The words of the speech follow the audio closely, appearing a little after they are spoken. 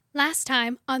Last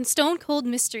time on Stone Cold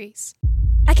Mysteries.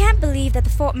 I can't believe that the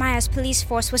Fort Myers police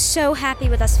force was so happy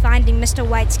with us finding Mr.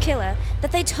 White's killer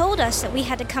that they told us that we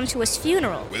had to come to his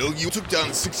funeral. Well, you took down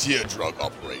a 6-year drug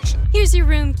operation. Here's your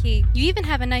room key. You even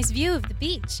have a nice view of the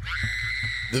beach.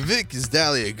 The Vic is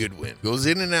Dahlia Goodwin. Goes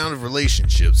in and out of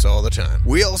relationships all the time.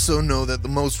 We also know that the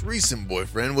most recent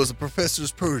boyfriend was a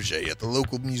professor's protege at the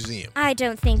local museum. I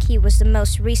don't think he was the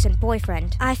most recent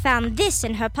boyfriend. I found this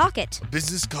in her pocket. A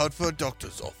business card for a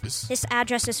doctor's office. This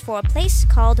address is for a place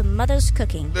called Mother's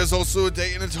Cooking. There's also a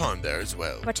date and a time there as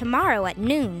well. For tomorrow at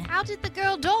noon. How did the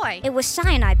girl die? It was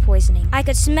cyanide poisoning. I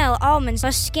could smell almonds.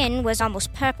 Her skin was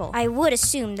almost purple. I would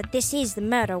assume that this is the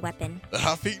murder weapon. The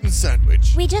half-eaten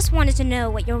sandwich. We just wanted to know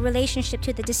what your relationship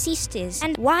to the deceased is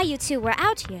and why you two were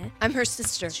out here. I'm her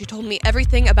sister. She told me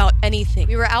everything about anything.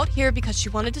 We were out here because she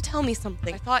wanted to tell me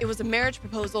something. I thought it was a marriage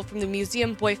proposal from the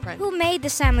museum boyfriend. Who made the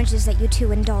sandwiches that you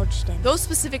two indulged in? Those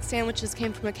specific sandwiches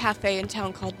came from a cafe in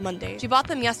town called Monday. She bought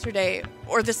them yesterday,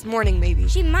 or this morning maybe.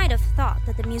 She might have thought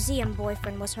that the museum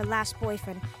boyfriend was her last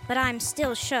boyfriend, but I'm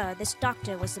still sure this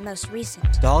doctor was the most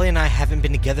recent. Dahlia and I haven't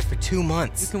been together for 2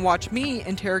 months. You can watch me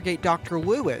interrogate Dr.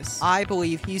 Lewis. I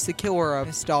believe he's the killer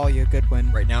of Miss Dahlia Goodwin.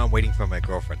 Right now I'm waiting for my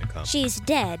girlfriend to come. She's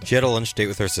dead. She had a lunch date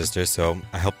with her sister, so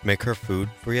I helped make her food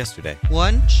for yesterday.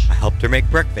 Lunch? I helped her make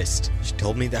breakfast. She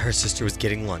told me that her sister was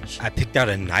getting lunch. I picked out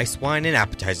a nice wine and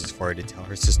appetizers for her to tell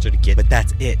her sister to get, but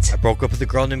that's it. I broke up with a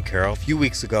girl named Carol a few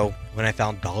weeks ago when I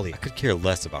found Dahlia. I could care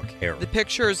less about Carol. The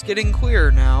picture is getting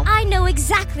clearer now. I know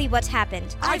exactly what's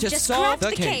happened. I I've just cracked solved the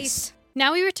the case.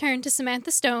 Now we return to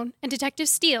Samantha Stone and Detective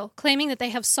Steele, claiming that they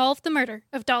have solved the murder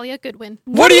of Dahlia Goodwin.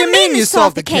 What do you mean you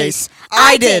solved the case?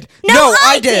 I did. No,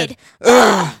 I did.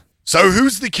 Ugh. So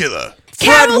who's the killer?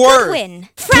 Carol Worth. Goodwin.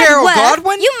 Carol Worth?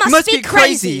 Godwin? You must be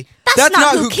crazy. That's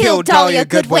not who killed Dahlia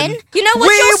Goodwin. You know what?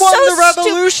 We You're won so the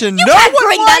revolution. You No can't one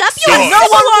bring that up. wants You you. are No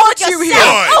so one wrong wants with you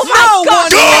yourself. here. Oh my No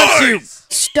God. one wants you.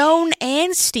 Stone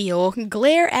and Steele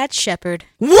glare at Shepard.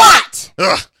 What?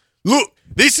 Ugh, look,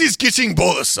 this is getting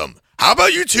bothersome. How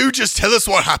about you two just tell us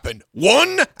what happened,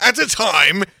 one at a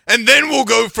time, and then we'll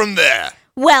go from there.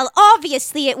 Well,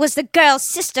 obviously it was the girl's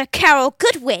sister, Carol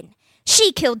Goodwin.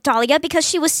 She killed Dahlia because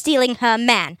she was stealing her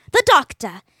man, the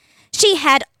doctor. She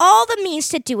had all the means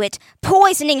to do it,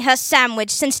 poisoning her sandwich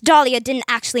since Dahlia didn't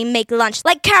actually make lunch,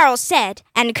 like Carol said.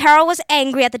 And Carol was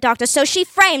angry at the doctor, so she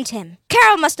framed him.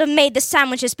 Carol must have made the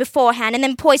sandwiches beforehand and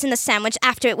then poisoned the sandwich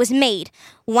after it was made.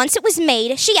 Once it was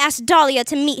made, she asked Dahlia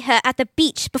to meet her at the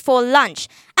beach before lunch,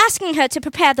 asking her to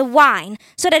prepare the wine,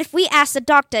 so that if we asked the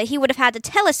doctor, he would have had to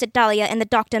tell us that Dahlia and the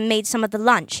doctor made some of the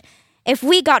lunch. If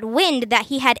we got wind that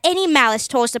he had any malice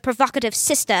towards the provocative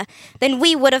sister, then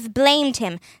we would have blamed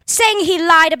him, saying he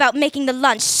lied about making the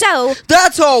lunch, so...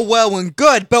 That's all well and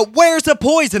good, but where's the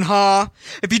poison, huh?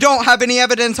 If you don't have any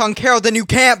evidence on Carol, then you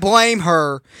can't blame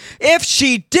her. If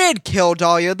she did kill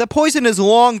Dahlia, the poison is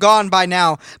long gone by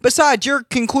now. Besides, your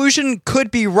conclusion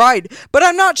could be right, but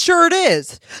I'm not sure it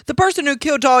is. The person who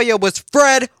killed Dahlia was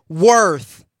Fred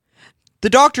Worth. The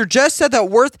doctor just said that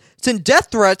Worth sent death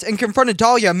threats and confronted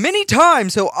Dahlia many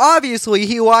times, so obviously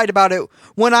he lied about it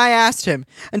when I asked him.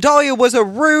 And Dahlia was a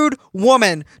rude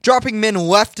woman, dropping men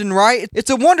left and right.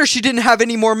 It's a wonder she didn't have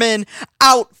any more men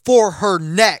out for her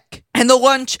neck. And the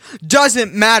lunch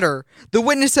doesn't matter. The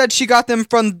witness said she got them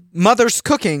from Mother's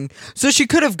Cooking, so she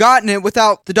could have gotten it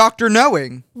without the doctor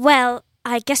knowing. Well,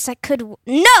 I guess I could...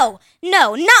 No,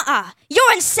 nuh-uh.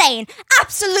 You're insane.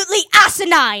 Absolutely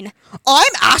asinine.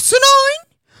 I'm asinine?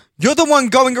 You're the one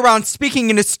going around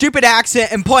speaking in a stupid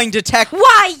accent and playing detective.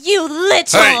 Why, you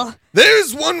little... Hey,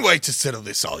 there's one way to settle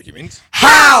this argument.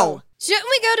 How? Shouldn't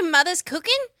we go to Mother's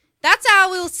Cooking? That's how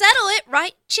we'll settle it,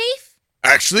 right, Chief?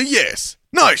 Actually, yes.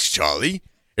 Nice, Charlie.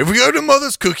 If we go to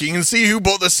Mother's Cooking and see who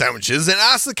bought the sandwiches and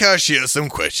ask the cashier some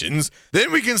questions,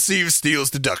 then we can see if Steele's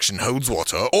deduction holds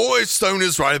water or if Stone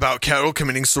is right about Carol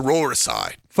committing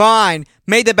sororicide. Fine.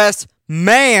 May the best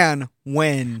man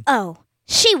win. Oh,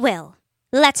 she will.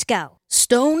 Let's go.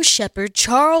 Stone, Shepard,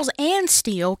 Charles, and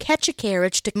Steele catch a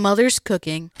carriage to Mother's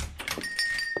Cooking.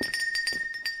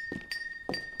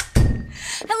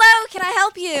 Hello, can I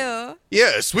help you?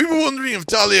 Yes, we were wondering if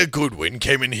Dahlia Goodwin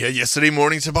came in here yesterday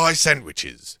morning to buy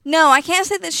sandwiches. No, I can't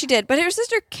say that she did, but her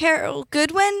sister Carol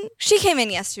Goodwin, she came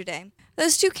in yesterday.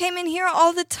 Those two came in here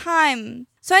all the time,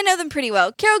 so I know them pretty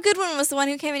well. Carol Goodwin was the one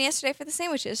who came in yesterday for the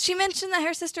sandwiches. She mentioned that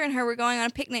her sister and her were going on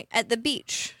a picnic at the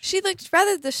beach. She looked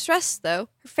rather distressed, though.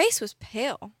 Her face was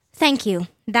pale. Thank you.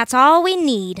 That's all we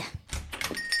need.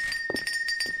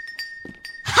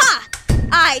 Ha!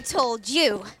 I told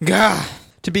you. Gah.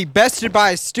 To be bested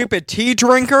by a stupid tea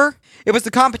drinker? It was the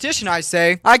competition, I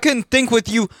say. I couldn't think with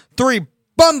you three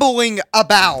bumbling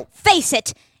about. Face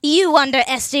it. You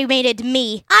underestimated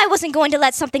me. I wasn't going to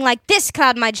let something like this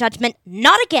cloud my judgment.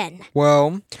 Not again.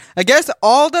 Well, I guess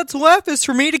all that's left is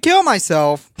for me to kill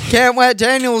myself. Can't let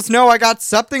Daniels know I got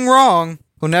something wrong.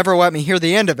 He'll never let me hear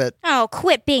the end of it. Oh,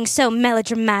 quit being so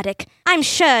melodramatic. I'm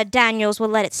sure Daniels will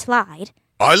let it slide.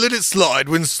 I let it slide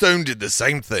when Stone did the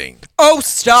same thing. Oh,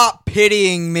 stop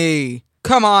pitying me.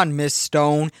 Come on, Miss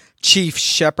Stone, Chief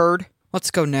Shepherd.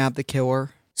 Let's go nab the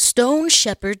killer. Stone,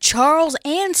 Shepherd, Charles,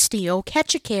 and Steele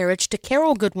catch a carriage to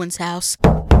Carol Goodwin's house.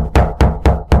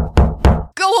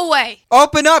 Go away!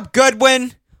 Open up,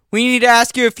 Goodwin! We need to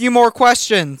ask you a few more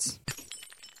questions.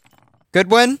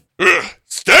 Goodwin?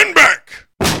 Stand back!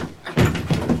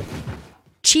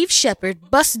 Chief Shepherd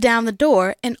busts down the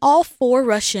door and all four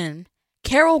rush in.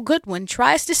 Carol Goodwin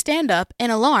tries to stand up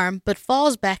in alarm but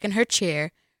falls back in her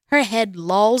chair. Her head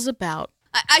lolls about.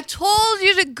 I told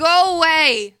you to go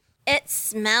away! It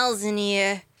smells in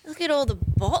here. Look at all the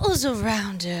bottles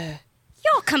around her.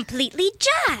 You're completely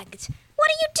jagged. What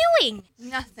are you doing?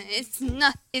 Nothing.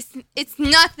 It's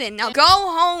nothing. Now go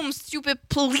home, stupid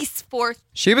police force.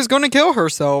 She was going to kill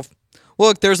herself.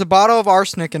 Look, there's a bottle of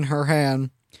arsenic in her hand.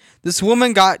 This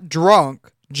woman got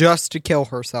drunk just to kill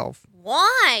herself.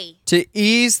 Why? To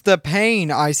ease the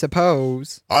pain, I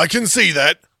suppose. I can see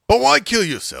that, but why kill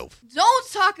yourself?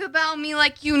 Don't talk about me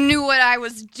like you knew what I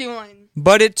was doing.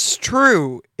 But it's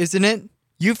true, isn't it?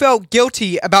 You felt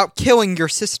guilty about killing your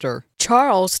sister.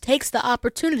 Charles takes the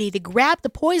opportunity to grab the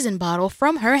poison bottle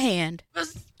from her hand.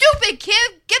 Stupid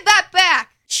kid! Get that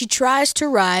back! She tries to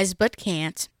rise but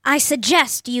can't. I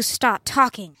suggest you start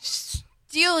talking.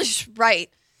 Steele is right.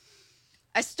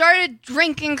 I started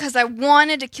drinking because I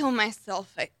wanted to kill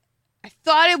myself. I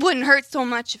thought it wouldn't hurt so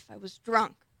much if I was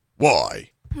drunk.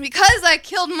 Why? Because I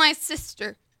killed my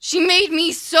sister. She made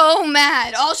me so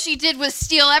mad. All she did was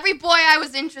steal every boy I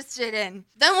was interested in.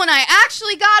 Then when I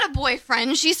actually got a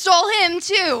boyfriend, she stole him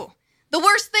too. The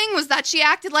worst thing was that she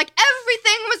acted like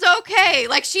everything was okay,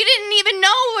 like she didn't even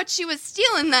know what she was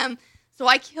stealing them. So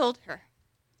I killed her.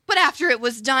 But after it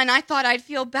was done, I thought I'd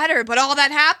feel better, but all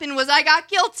that happened was I got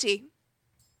guilty.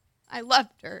 I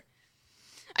loved her.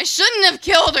 I shouldn't have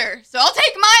killed her, so I'll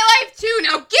take my life too.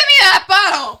 Now give me that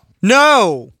bottle!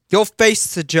 No! You'll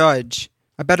face the judge.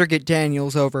 I better get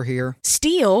Daniels over here.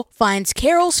 Steele finds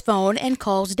Carol's phone and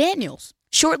calls Daniels.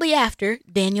 Shortly after,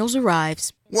 Daniels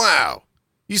arrives. Wow.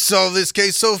 You solved this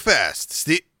case so fast.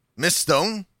 Miss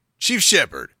Stone? Chief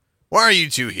Shepherd. Why are you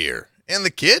two here? And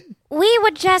the kid? We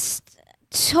were just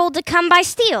told to come by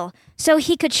Steele, so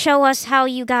he could show us how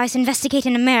you guys investigate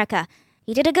in America.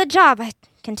 He did a good job, I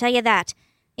can tell you that.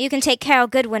 You can take Carol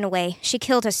Goodwin away. She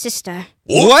killed her sister.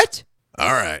 What?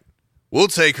 All right. We'll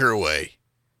take her away.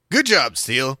 Good job,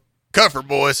 Steele. Comfort,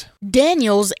 boys.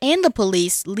 Daniels and the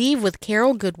police leave with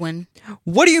Carol Goodwin.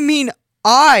 What do you mean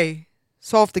I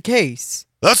solved the case?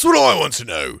 That's what I want to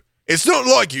know. It's not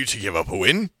like you to give up a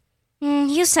win.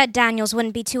 You said Daniels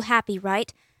wouldn't be too happy,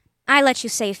 right? I let you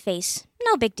save face.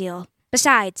 No big deal.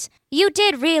 Besides, you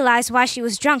did realize why she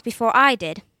was drunk before I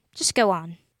did. Just go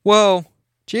on. Well,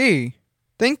 gee,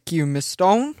 thank you, Miss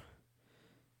Stone.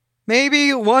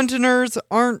 Maybe Londoners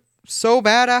aren't so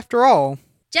bad after all.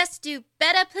 Just do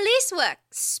better police work,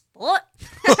 sport.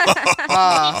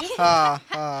 Ha, ha,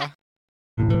 ha.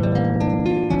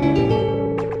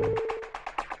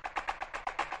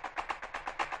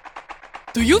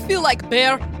 Do you feel like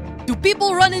bear? Do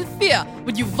people run in fear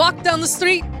when you walk down the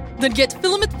street? Then get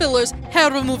Filament Fillers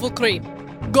Hair Removal Cream.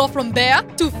 Go from bare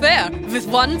to fair with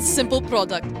one simple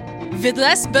product. With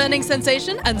less burning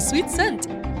sensation and sweet scent.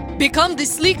 Become the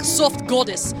sleek, soft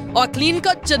goddess or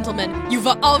clean-cut gentleman you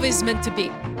were always meant to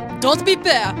be. Don't be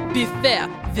bare, be fair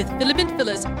with Filament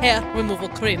Fillers Hair Removal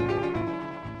Cream.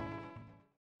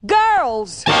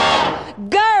 Girls!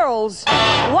 Girls!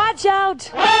 Watch out!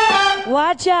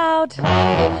 Watch out!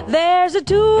 There's a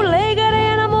two-legged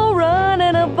animal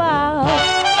running about.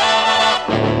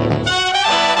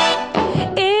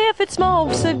 If it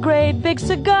smokes a great big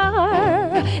cigar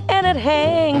and it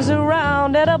hangs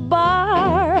around at a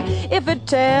bar, if it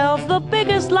tells the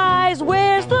biggest lies,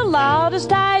 wears the loudest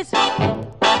ties,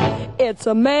 it's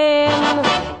a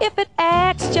man. If it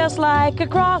acts just like a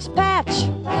cross patch,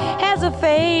 has a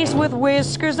face with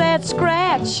whiskers that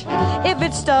scratch, if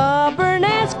it's stubborn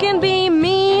as can be,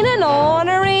 mean and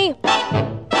ornery,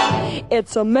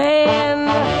 It's a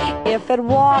man if it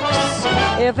walks,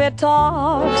 if it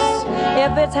talks,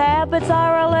 if its habits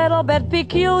are a little bit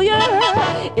peculiar,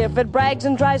 if it brags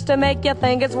and tries to make you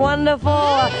think it's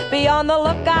wonderful, be on the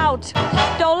lookout,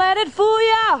 don't let it fool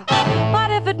ya.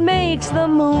 But if it makes the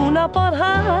moon up on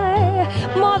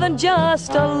high, more than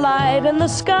just a light in the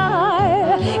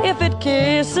sky, if it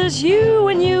kisses you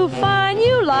and you find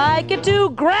you like it to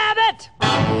grab it,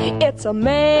 it's a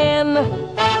man.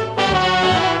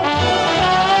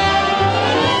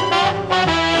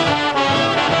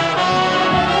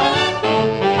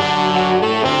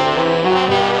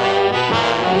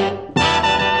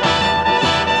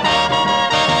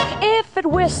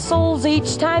 Whistles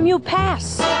each time you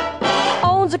pass,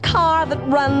 owns a car that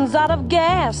runs out of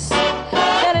gas,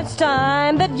 then it's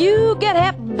time that you get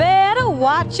hep. Better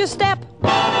watch your step.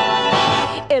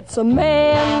 It's a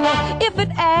man if it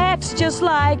acts just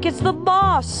like it's the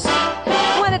boss,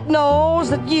 when it knows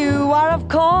that you are, of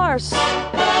course.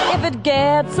 If it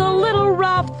gets a little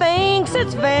rough, thinks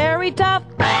it's very tough.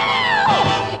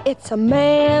 It's a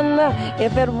man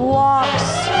if it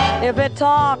walks, if it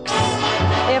talks,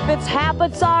 if its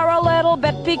habits are a little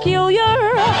bit peculiar,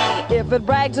 if it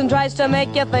brags and tries to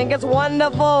make you think it's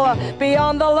wonderful, be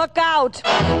on the lookout,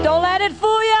 don't let it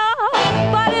fool ya.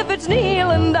 But if it's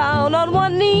kneeling down on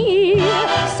one knee,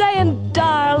 saying,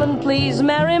 darling, please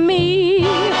marry me,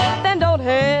 then don't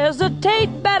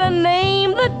hesitate, better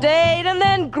name the date and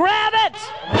then grab it,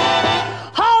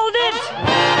 hold it,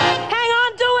 hang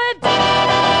on to it,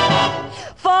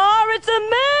 for it's a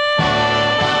man.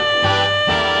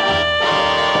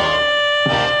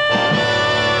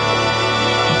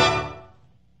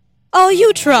 Are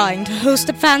you trying to host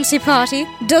a fancy party?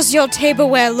 Does your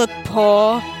tableware look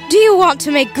poor? Do you want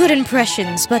to make good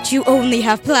impressions, but you only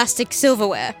have plastic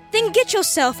silverware? Then get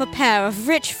yourself a pair of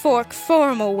rich fork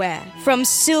formalware from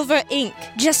Silver Ink.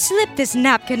 Just slip this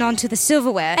napkin onto the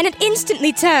silverware, and it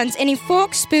instantly turns any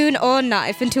fork, spoon, or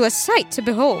knife into a sight to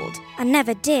behold. I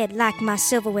never did like my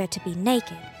silverware to be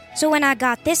naked, so when I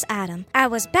got this item, I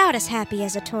was about as happy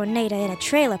as a tornado in a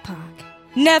trailer park.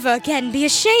 Never again be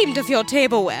ashamed of your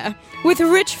tableware with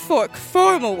Rich Fork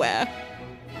Formalware.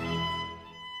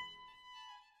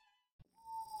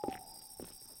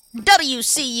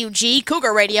 WCUG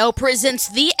Cougar Radio presents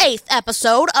the 8th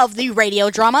episode of the radio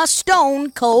drama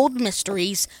Stone Cold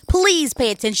Mysteries. Please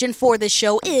pay attention, for this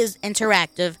show is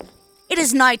interactive. It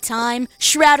is nighttime,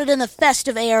 shrouded in the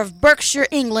festive air of Berkshire,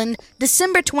 England,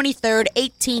 December 23rd,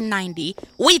 1890.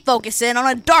 We focus in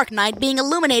on a dark night being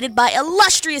illuminated by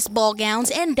illustrious ball gowns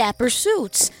and dapper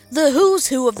suits. The who's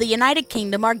who of the United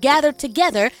Kingdom are gathered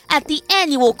together at the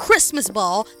annual Christmas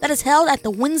ball that is held at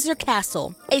the Windsor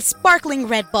Castle. A sparkling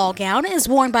red ball gown is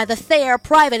worn by the fair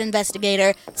private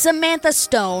investigator Samantha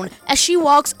Stone as she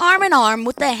walks arm in arm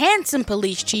with the handsome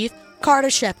police chief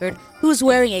Carter Shepard, who's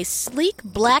wearing a sleek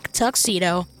black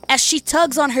tuxedo. As she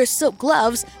tugs on her silk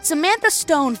gloves, Samantha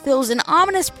Stone feels an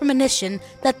ominous premonition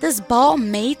that this ball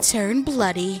may turn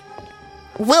bloody.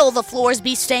 Will the floors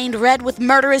be stained red with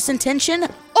murderous intention?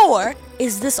 Or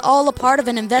is this all a part of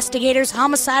an investigator's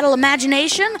homicidal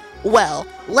imagination? Well,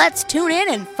 let's tune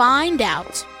in and find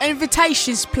out.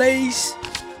 Invitations, please.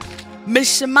 Miss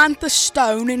Samantha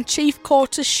Stone and Chief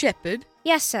Carter Shepard.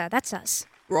 Yes, sir, that's us.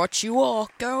 Right you are.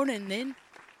 Go on in then.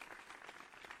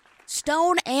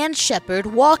 Stone and Shepard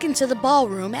walk into the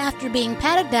ballroom after being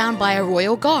patted down by a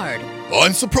royal guard.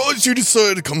 I'm surprised you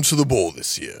decided to come to the ball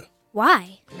this year.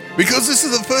 Why? Because this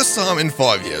is the first time in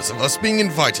 5 years of us being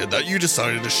invited that you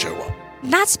decided to show up.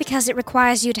 That's because it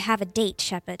requires you to have a date,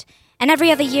 Shepard. And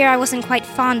every other year I wasn't quite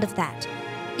fond of that.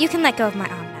 You can let go of my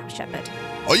arm now, Shepard.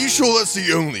 Are you sure that's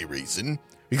the only reason?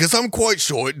 Because I'm quite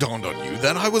sure it dawned on you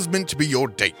that I was meant to be your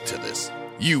date to this.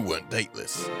 You weren't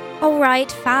dateless.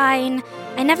 Alright, fine.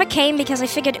 I never came because I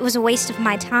figured it was a waste of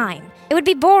my time. It would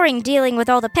be boring dealing with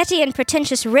all the petty and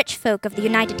pretentious rich folk of the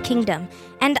United Kingdom,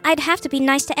 and I'd have to be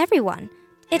nice to everyone.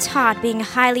 It's hard being a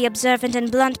highly observant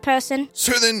and blunt person.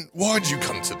 So then, why'd you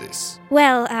come to this?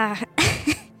 Well,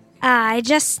 I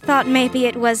just thought maybe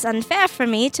it was unfair for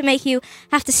me to make you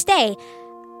have to stay.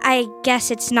 I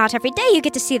guess it's not every day you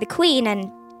get to see the Queen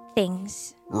and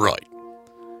things. Right.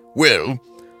 Well,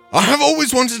 I have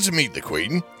always wanted to meet the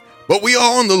Queen, but we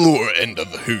are on the lower end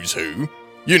of the who's who.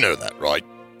 You know that, right?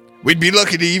 We'd be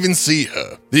lucky to even see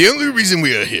her. The only reason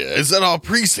we are here is that our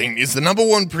precinct is the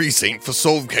 #1 precinct for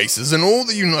solved cases in all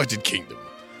the United Kingdom.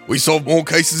 We solve more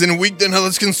cases in a week than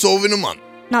others can solve in a month.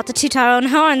 Not to toot our own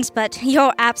horns, but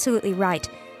you're absolutely right.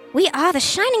 We are the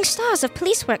shining stars of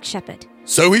police work, Shepard.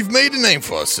 So we've made a name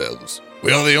for ourselves.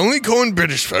 We are the only common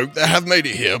British folk that have made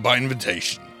it here by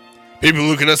invitation. People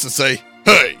look at us and say,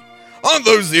 hey, Aren't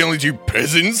those the only two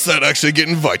peasants that actually get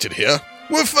invited here?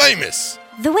 We're famous.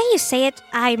 The way you say it,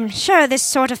 I'm sure this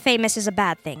sort of famous is a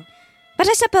bad thing. But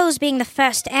I suppose being the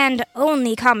first and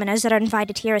only commoners that are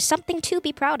invited here is something to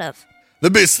be proud of. The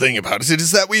best thing about it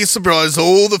is that we surprise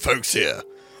all the folks here.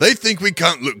 They think we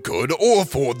can't look good or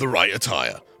afford the right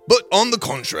attire. But on the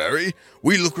contrary,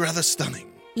 we look rather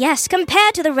stunning. Yes,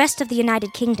 compared to the rest of the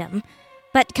United Kingdom.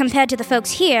 But compared to the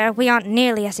folks here, we aren't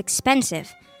nearly as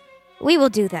expensive. We will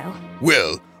do, though.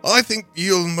 Well, I think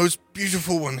you're the most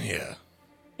beautiful one here.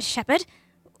 Shepard?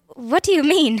 What do you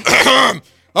mean? I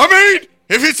mean,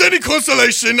 if it's any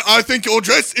consolation, I think your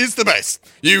dress is the best.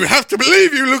 You have to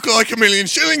believe you look like $1,000,000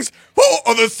 shillings for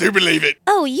others to believe it.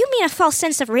 Oh, you mean a false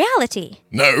sense of reality?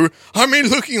 No, I mean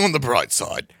looking on the bright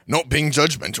side, not being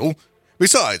judgmental.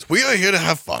 Besides, we are here to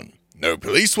have fun. No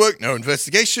police work, no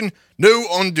investigation, no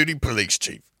on-duty police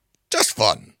chief. Just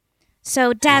fun.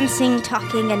 So dancing,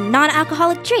 talking, and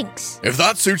non-alcoholic drinks. If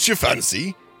that suits your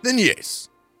fancy, then yes.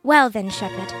 Well then,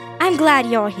 Shepard, I'm glad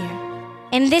you're here.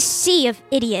 In this sea of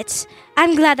idiots,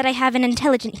 I'm glad that I have an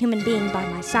intelligent human being by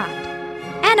my side.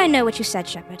 And I know what you said,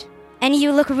 Shepard. And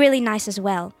you look really nice as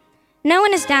well. No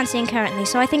one is dancing currently,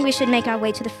 so I think we should make our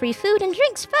way to the free food and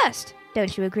drinks first.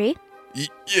 Don't you agree?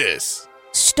 Yes.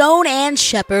 Stone and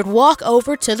Shepard walk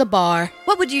over to the bar.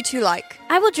 What would you two like?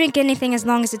 I will drink anything as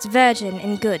long as it's virgin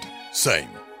and good. Same.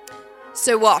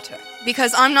 So water,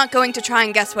 because I'm not going to try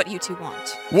and guess what you two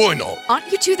want. Why not? Aren't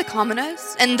you two the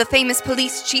commoners and the famous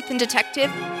police chief and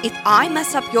detective? If I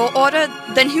mess up your order,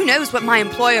 then who knows what my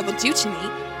employer will do to me?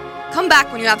 Come back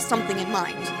when you have something in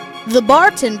mind. The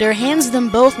bartender hands them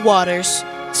both waters.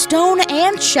 Stone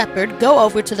and Shepard go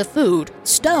over to the food.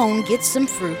 Stone gets some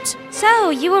fruit. So,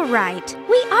 you were right.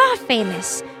 We are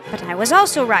famous. But I was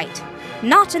also right.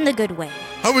 Not in the good way.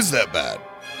 How is that bad?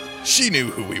 She knew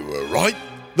who we were, right?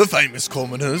 The famous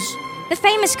commoners. The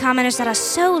famous commoners that are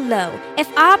so low,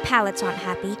 if our palates aren't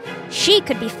happy, she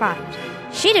could be fired.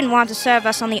 She didn't want to serve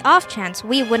us on the off chance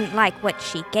we wouldn't like what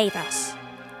she gave us.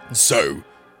 So,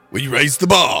 we raised the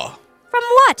bar. From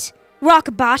what? Rock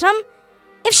bottom?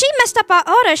 If she messed up our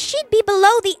order, she'd be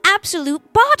below the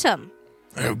absolute bottom.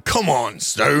 Oh, come on,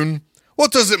 Stone.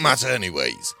 What does it matter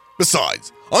anyways?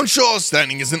 Besides, I'm sure our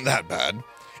standing isn't that bad.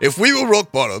 If we were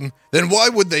rock bottom, then why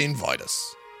would they invite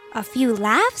us? A few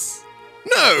laughs?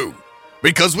 No,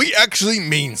 because we actually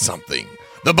mean something.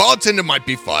 The bartender might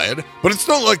be fired, but it's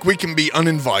not like we can be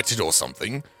uninvited or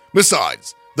something.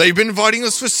 Besides, they've been inviting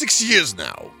us for 6 years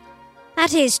now.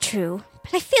 That is true,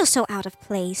 but I feel so out of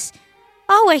place.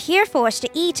 All we're here for is to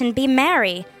eat and be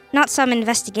merry, not some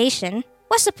investigation.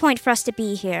 What's the point for us to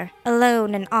be here,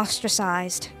 alone and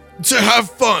ostracized? To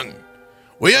have fun.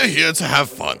 We are here to have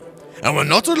fun. And we're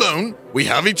not alone, we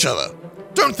have each other.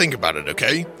 Don't think about it,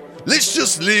 okay? Let's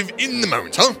just live in the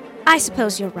moment, huh? I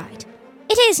suppose you're right.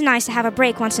 It is nice to have a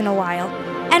break once in a while,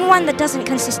 and one that doesn't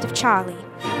consist of Charlie.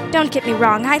 Don't get me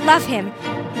wrong, I love him,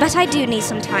 but I do need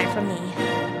some time for me.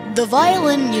 The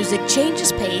violin music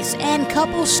changes pace and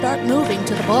couples start moving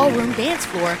to the ballroom dance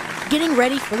floor, getting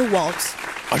ready for the waltz.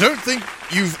 I don't think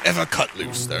you've ever cut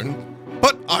loose, Stone,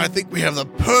 but I think we have the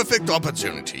perfect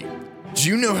opportunity. Do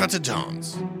you know how to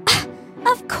dance?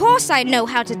 Of course I know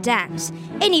how to dance.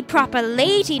 Any proper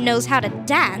lady knows how to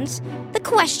dance. The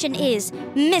question is,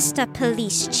 Mr.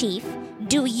 Police Chief,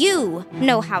 do you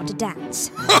know how to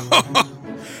dance?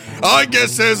 I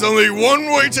guess there's only one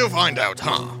way to find out,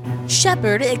 huh?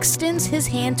 Shepard extends his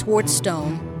hand towards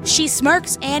Stone. She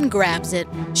smirks and grabs it.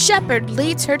 Shepard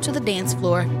leads her to the dance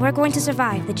floor. We're going to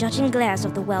survive the judging glares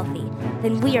of the wealthy.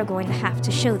 Then we are going to have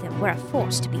to show them we're a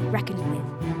force to be reckoned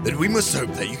with. Then we must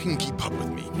hope that you can keep up with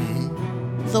me.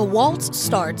 The waltz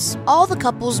starts. All the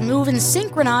couples move in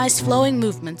synchronized flowing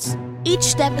movements. Each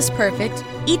step is perfect,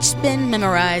 each spin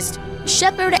memorized.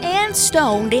 Shepard and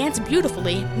Stone dance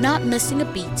beautifully, not missing a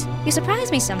beat. You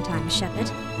surprise me sometimes, Shepard.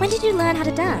 When did you learn how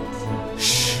to dance?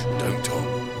 Shh, don't talk.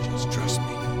 Just trust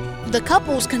me. The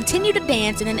couples continue to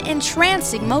dance in an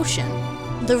entrancing motion.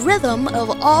 The rhythm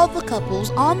of all the couples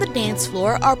on the dance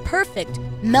floor are perfect,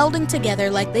 melding together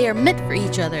like they are meant for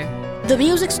each other. The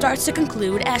music starts to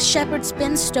conclude as Shepard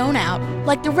spins Stone out,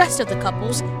 like the rest of the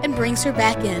couples, and brings her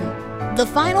back in. The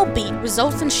final beat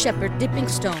results in Shepard dipping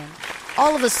Stone.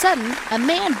 All of a sudden, a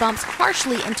man bumps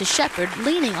harshly into Shepard,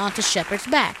 leaning onto Shepard's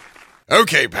back.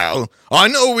 Okay, pal. I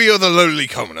know we are the lowly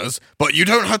commoners, but you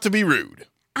don't have to be rude.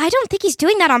 I don't think he's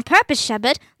doing that on purpose,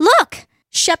 Shepard. Look!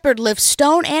 Shepard lifts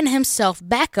Stone and himself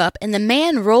back up, and the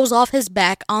man rolls off his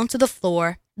back onto the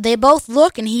floor. They both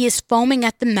look, and he is foaming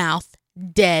at the mouth,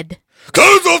 dead.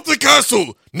 Close off the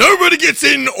castle! Nobody gets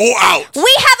in or out! We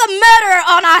have a murderer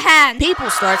on our hands! People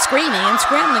start screaming and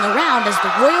scrambling around as the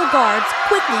royal guards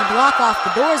quickly block off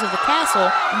the doors of the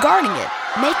castle, guarding it,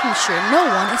 making sure no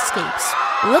one escapes.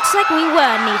 Looks like we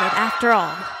were needed after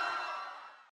all.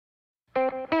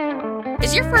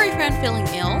 Is your furry friend feeling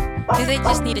ill? Do they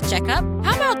just need a checkup?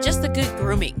 How about just a good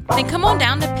grooming? Then come on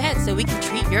down to Pet so we can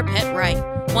treat your pet right.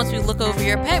 Once we look over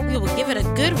your pet, we will give it a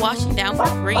good washing down for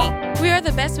free. We are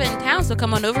the best vet in town, so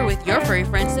come on over with your furry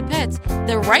friends to Pets,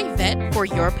 the right vet for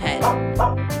your pet.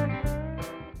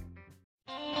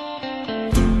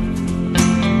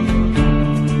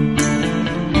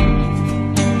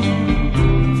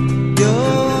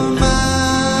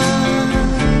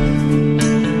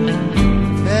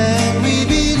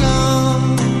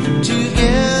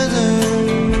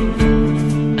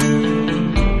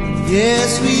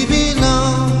 Yes, we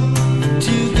belong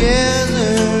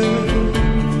together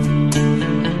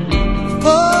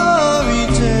for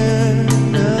eternity.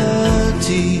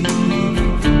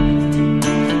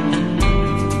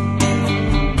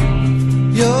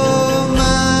 You're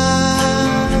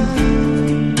mine,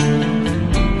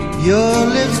 your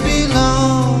lips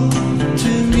belong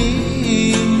to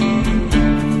me.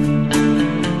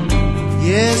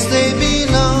 Yes, they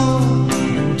belong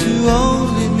to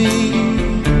only me.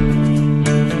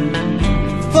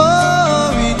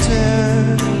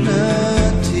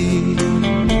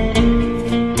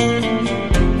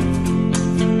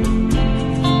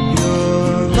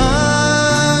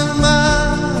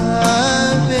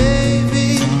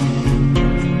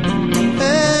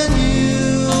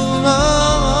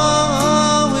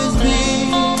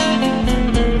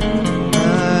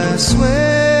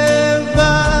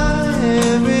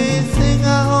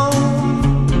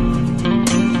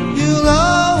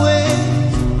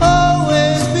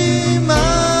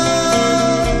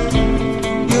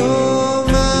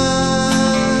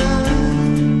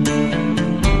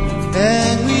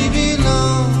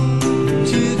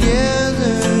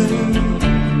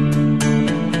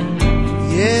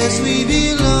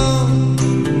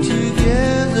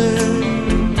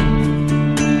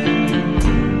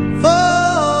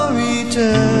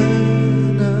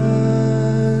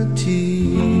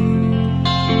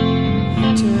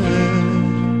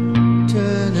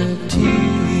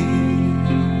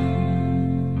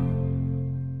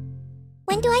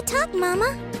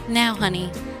 Now, honey.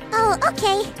 Oh,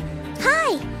 okay.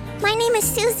 Hi, my name is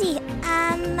Susie.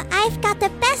 I've got the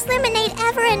best lemonade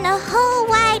ever in the whole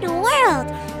wide world.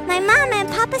 My mom and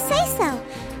papa say so.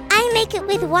 I make it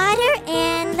with water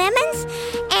and lemons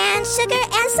and sugar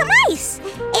and some ice.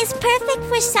 It's perfect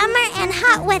for summer and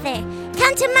hot weather.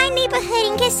 Come to my neighborhood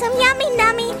and get some yummy,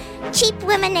 nummy, cheap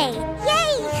lemonade.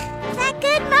 Yay! That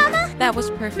good, Mama? That was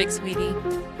perfect, sweetie.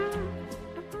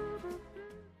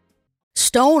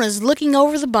 Stone is looking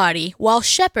over the body, while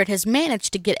Shepard has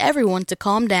managed to get everyone to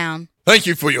calm down. Thank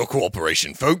you for your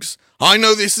cooperation, folks. I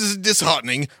know this is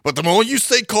disheartening, but the more you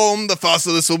stay calm, the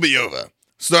faster this will be over.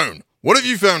 Stone, what have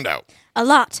you found out? A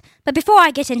lot. But before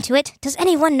I get into it, does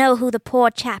anyone know who the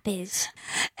poor chap is?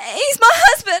 He's my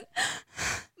husband.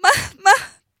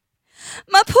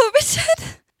 My poor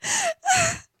Richard.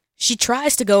 She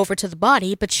tries to go over to the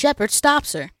body, but Shepard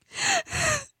stops her.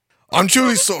 I'm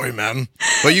truly sorry, ma'am,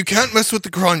 but you can't mess with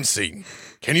the crime scene.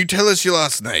 Can you tell us your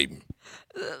last name?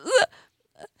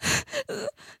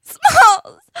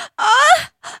 Smalls.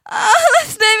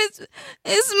 His name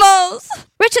is Smalls.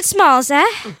 Richard Smalls, eh?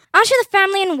 Aren't you the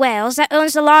family in Wales that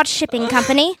owns a large shipping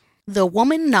company? The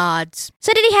woman nods.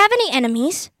 So did he have any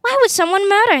enemies? Why would someone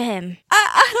murder him?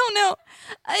 I don't know.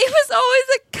 He was always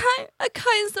a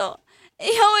kind soul.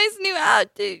 He always knew how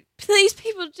to please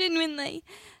people genuinely.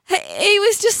 He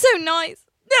was just so nice.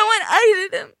 No one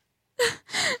hated him.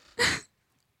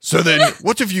 So then,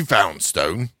 what have you found,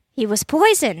 Stone? He was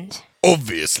poisoned.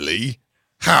 Obviously.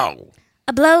 How?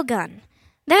 A blowgun.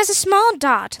 There's a small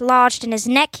dot lodged in his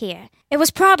neck here. It was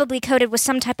probably coated with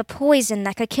some type of poison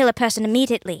that could kill a person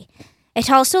immediately. It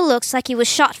also looks like he was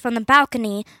shot from the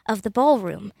balcony of the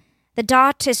ballroom. The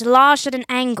dot is lodged at an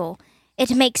angle.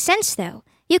 It makes sense, though.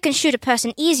 You can shoot a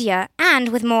person easier and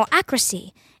with more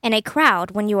accuracy in a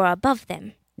crowd when you are above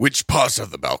them. Which part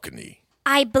of the balcony?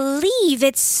 I believe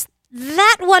it's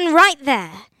that one right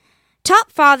there.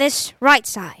 Top farthest right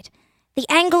side. The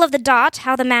angle of the dot,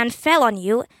 how the man fell on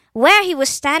you, where he was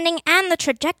standing, and the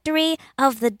trajectory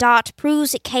of the dot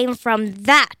proves it came from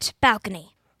that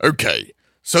balcony. Okay,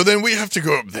 so then we have to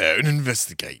go up there and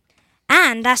investigate.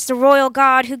 And ask the royal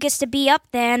guard who gets to be up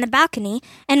there in the balcony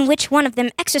and which one of them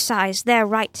exercised their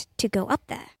right to go up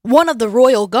there. One of the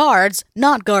royal guards,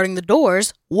 not guarding the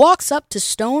doors, walks up to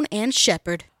Stone and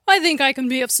Shepard. I think I can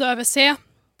be of service here.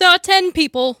 There are 10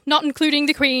 people, not including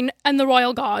the Queen and the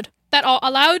Royal Guard, that are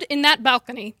allowed in that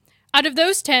balcony. Out of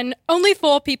those 10, only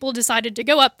 4 people decided to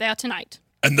go up there tonight.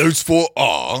 And those 4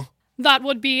 are? That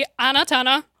would be Anna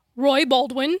Tanner, Roy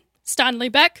Baldwin, Stanley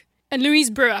Beck, and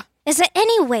Louise Brewer. Is there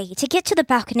any way to get to the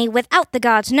balcony without the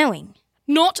guards knowing?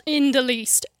 Not in the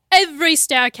least. Every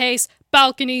staircase,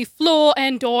 balcony, floor,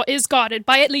 and door is guarded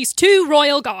by at least 2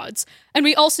 royal guards, and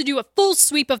we also do a full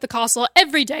sweep of the castle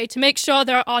every day to make sure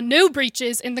there are no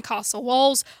breaches in the castle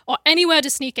walls or anywhere to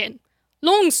sneak in.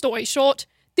 Long story short,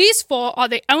 these 4 are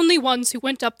the only ones who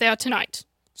went up there tonight.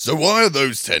 So why are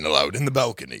those 10 allowed in the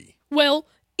balcony? Well,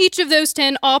 each of those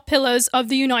 10 are pillars of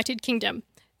the United Kingdom.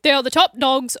 They are the top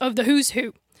dogs of the who's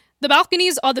who. The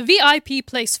balconies are the VIP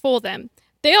place for them.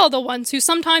 They are the ones who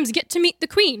sometimes get to meet the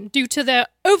Queen due to their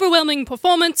overwhelming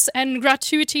performance and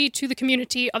gratuity to the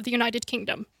community of the United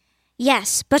Kingdom.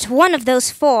 Yes, but one of those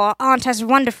 4 aren't as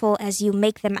wonderful as you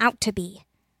make them out to be.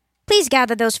 Please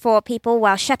gather those 4 people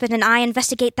while Shepard and I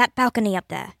investigate that balcony up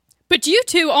there. But you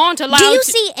 2 aren't allowed Do you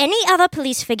to... see any other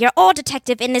police figure or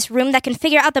detective in this room that can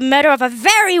figure out the murder of a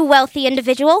very wealthy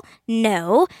individual?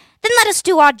 No. Then let us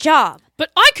do our job.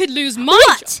 But I could lose my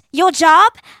What? Your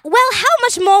job? Well, how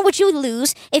much more would you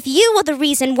lose if you were the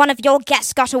reason one of your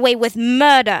guests got away with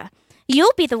murder?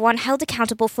 You'll be the one held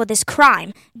accountable for this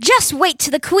crime. Just wait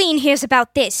till the Queen hears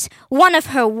about this. One of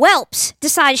her whelps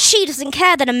decides she doesn't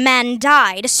care that a man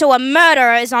died, so a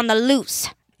murderer is on the loose.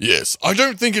 Yes, I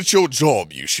don't think it's your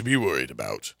job you should be worried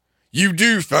about. You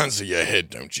do fancy your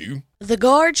head, don't you? The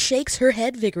guard shakes her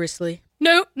head vigorously.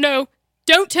 No,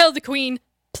 don't tell the Queen,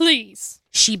 please.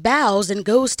 She bows and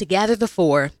goes to gather the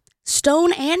 4.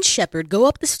 Stone and Shepard go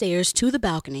up the stairs to the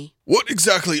balcony. What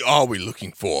exactly are we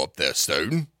looking for up there,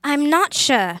 Stone? I'm not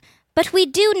sure, but we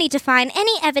do need to find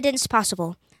any evidence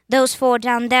possible. Those 4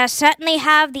 down there certainly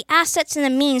have the assets and the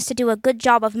means to do a good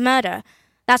job of murder.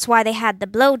 That's why they had the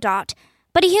blow dart.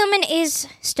 But a human is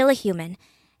still a human.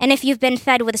 And if you've been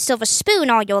fed with a silver spoon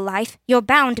all your life, you're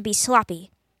bound to be sloppy.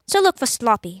 So look for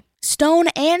sloppy. Stone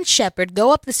and Shepard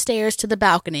go up the stairs to the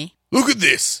balcony. Look at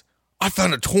this! I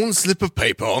found a torn slip of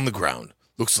paper on the ground.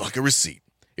 Looks like a receipt.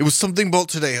 It was something bought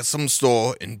today at some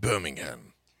store in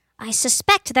Birmingham. I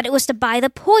suspect that it was to buy the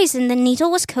poison the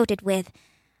needle was coated with.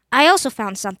 I also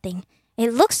found something.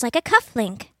 It looks like a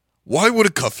cufflink. Why would a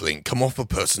cufflink come off a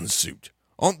person's suit?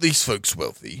 Aren't these folks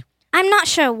wealthy? I'm not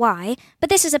sure why, but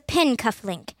this is a pin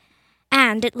cufflink.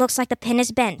 And it looks like the pin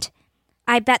is bent.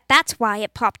 I bet that's why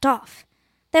it popped off.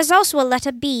 There's also a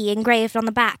letter B engraved on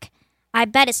the back. I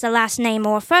bet it's the last name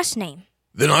or first name.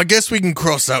 Then I guess we can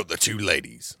cross out the 2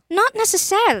 ladies. Not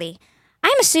necessarily.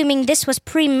 I'm assuming this was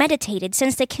premeditated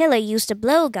since the killer used a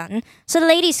blowgun, so the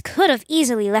ladies could have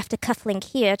easily left a cufflink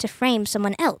here to frame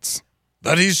someone else.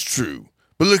 That is true.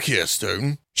 But look here,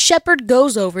 Stone. Shepard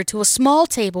goes over to a small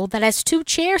table that has 2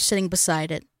 chairs sitting beside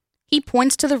it. He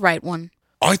points to the right one.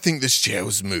 I think this chair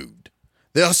was moved.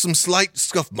 There are some slight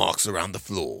scuff marks around the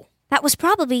floor. That was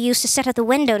probably used to set at the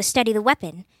window to steady the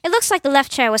weapon. It looks like the left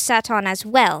chair was sat on as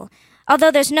well,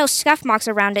 although there's no scuff marks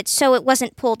around it, so it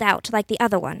wasn't pulled out like the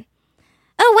other one.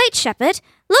 Oh, wait, Shepard.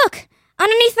 Look!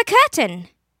 Underneath the curtain!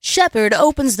 Shepard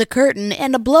opens the curtain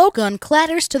and a blowgun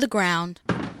clatters to the ground.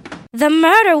 The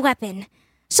murder weapon!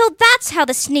 So that's how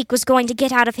the sneak was going to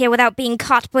get out of here without being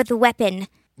caught with the weapon.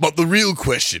 But the real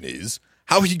question is,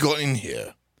 how he got in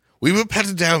here. We were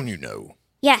patted down, you know.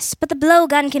 Yes, but the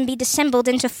blowgun can be disassembled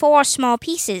into 4 small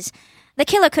pieces. The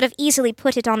killer could have easily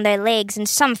put it on their legs in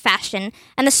some fashion,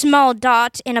 and the small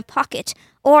dart in a pocket,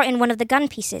 or in one of the gun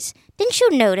pieces. Didn't you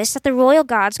notice that the royal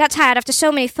guards got tired after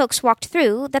so many folks walked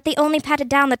through that they only patted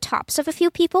down the tops of a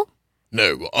few people?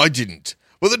 No, I didn't.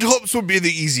 But the tops would be the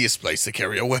easiest place to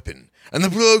carry a weapon, and the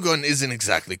blowgun isn't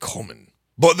exactly common.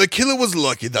 But the killer was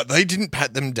lucky that they didn't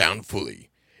pat them down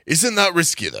fully. Isn't that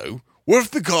risky, though? What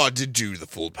if the guard did do the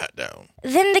full pat-down?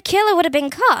 Then the killer would have been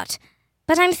caught.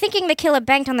 But I'm thinking the killer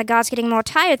banked on the guards getting more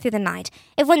tired through the night.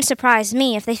 It wouldn't surprise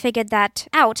me if they figured that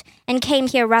out and came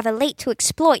here rather late to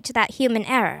exploit that human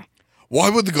error. Why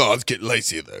would the guards get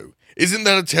lazy, though? Isn't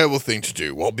that a terrible thing to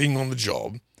do while being on the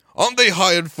job? Aren't they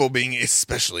hired for being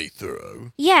especially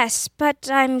thorough? Yes, but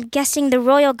I'm guessing the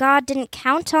royal guard didn't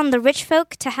count on the rich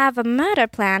folk to have a murder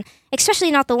plan,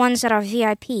 especially not the ones that are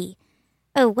VIP.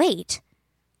 Oh, wait.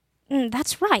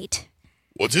 That's right.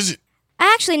 What is it?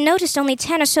 I actually noticed only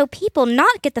 10 or so people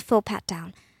not get the full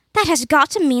pat-down. That has got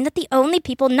to mean that the only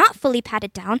people not fully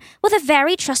patted down were the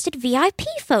very trusted VIP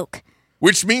folk.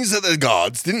 Which means that the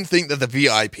guards didn't think that the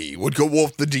VIP would go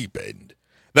off the deep end.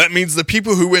 That means the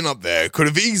people who went up there could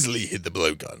have easily hid the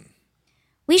blowgun.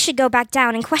 We should go back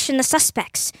down and question the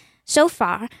suspects. So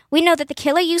far, we know that the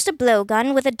killer used a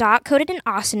blowgun with a dart coated in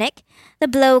arsenic. The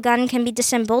blowgun can be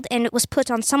disassembled and it was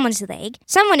put on someone's leg.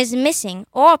 Someone is missing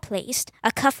or placed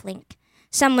a cufflink.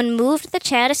 Someone moved the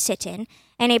chair to sit in,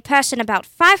 and a person about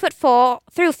 5'4"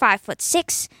 through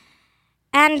 5'6",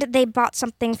 and they bought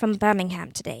something from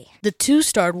Birmingham today. The two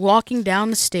start walking down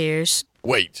the stairs.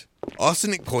 Wait,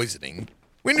 arsenic poisoning?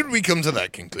 When did we come to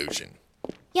that conclusion?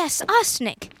 Yes,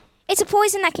 arsenic. It's a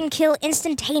poison that can kill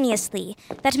instantaneously,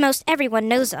 that most everyone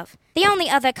knows of. The only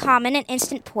other common and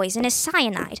instant poison is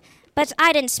cyanide, but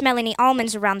I didn't smell any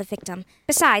almonds around the victim.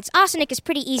 Besides, arsenic is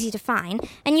pretty easy to find,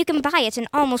 and you can buy it in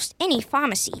almost any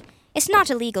pharmacy. It's not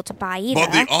illegal to buy either.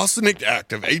 But the Arsenic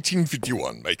Act of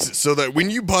 1851 makes it so that when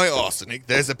you buy arsenic,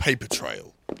 there's a paper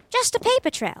trail. Just a paper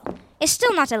trail. It's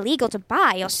still not illegal to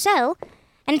buy or sell.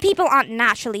 And people aren't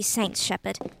naturally saints,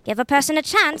 Shepard. Give a person a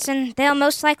chance, and they'll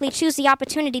most likely choose the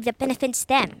opportunity that benefits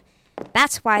them.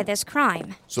 That's why there's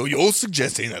crime. So you're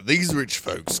suggesting that these rich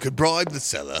folks could bribe the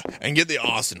seller and get the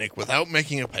arsenic without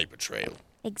making a paper trail?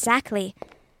 Exactly.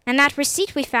 And that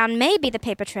receipt we found may be the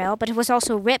paper trail, but it was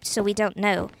also ripped, so we don't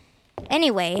know.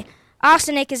 Anyway,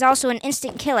 arsenic is also an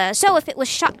instant killer, so if it was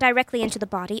shot directly into the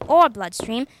body or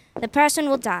bloodstream, the person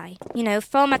will die. You know,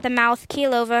 foam at the mouth,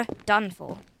 keel over, done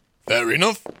for. Fair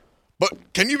enough.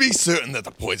 But can you be certain that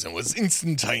the poison was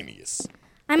instantaneous?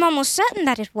 I'm almost certain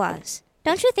that it was.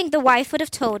 Don't you think the wife would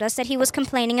have told us that he was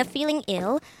complaining of feeling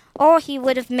ill, or he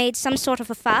would have made some sort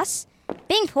of a fuss?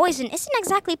 Being poisoned isn't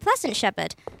exactly pleasant,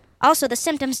 Shepard. Also, the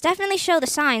symptoms definitely show the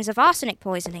signs of arsenic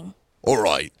poisoning.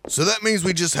 Alright, so that means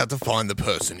we just have to find the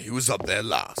person who was up there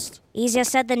last. Easier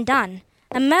said than done.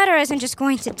 A murderer isn't just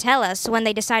going to tell us when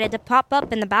they decided to pop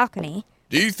up in the balcony.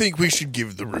 Do you think we should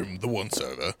give the room the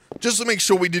once-over, just to make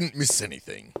sure we didn't miss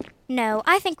anything? No,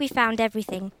 I think we found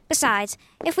everything. Besides,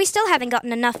 if we still haven't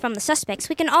gotten enough from the suspects,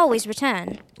 we can always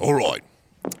return. Alright.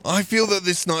 I feel that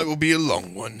this night will be a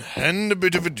long one, and a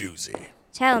bit of a doozy.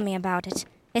 Tell me about it.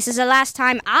 This is the last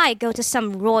time I go to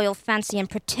some royal fancy and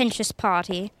pretentious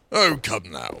party. Oh, come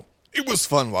now. It was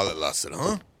fun while it lasted,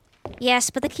 huh? Yes,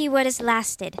 but the key word is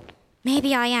lasted.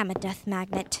 Maybe I am a death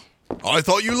magnet. I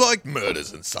thought you liked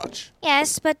murders and such.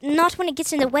 Yes, but not when it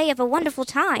gets in the way of a wonderful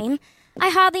time. I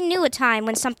hardly knew a time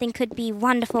when something could be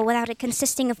wonderful without it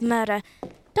consisting of murder.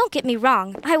 Don't get me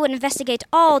wrong, I would investigate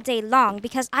all day long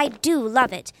because I do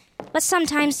love it. But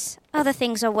sometimes other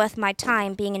things are worth my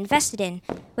time being invested in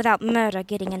without murder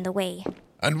getting in the way.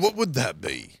 And what would that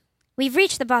be? We've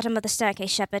reached the bottom of the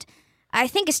staircase, Shepard. I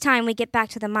think it's time we get back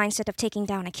to the mindset of taking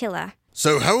down a killer.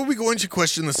 So how are we going to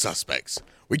question the suspects?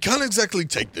 We can't exactly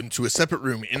take them to a separate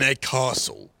room in a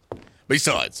castle.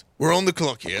 Besides, we're on the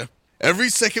clock here. Every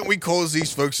second we cause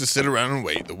these folks to sit around and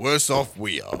wait, the worse off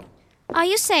we are. Are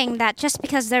you saying that just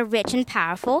because they're rich and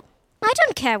powerful? I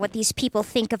don't care what these people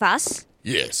think of us.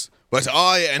 Yes, but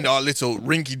I and our little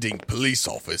rinky-dink police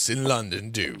office in London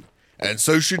do. And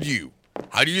so should you.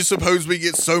 How do you suppose we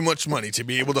get so much money to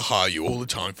be able to hire you all the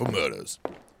time for murders?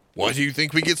 Why do you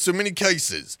think we get so many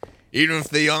cases, even if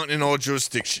they aren't in our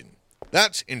jurisdiction?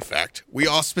 That, in fact, we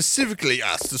are specifically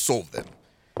asked to solve them.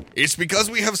 It's because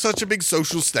we have such a big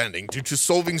social standing due to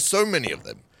solving so many of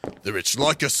them. The rich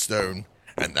like us, Stone,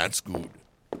 and that's good.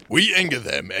 We anger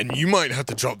them, and you might have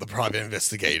to drop the private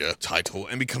investigator title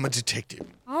and become a detective.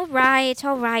 All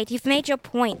right, you've made your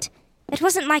point. It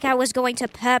wasn't like I was going to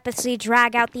purposely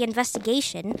drag out the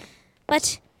investigation,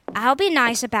 but I'll be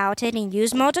nice about it and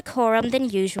use more decorum than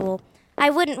usual. I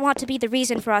wouldn't want to be the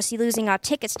reason for us losing our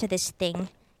tickets to this thing,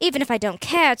 even if I don't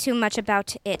care too much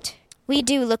about it. We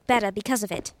do look better because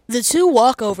of it. The two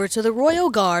walk over to the royal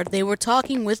guard they were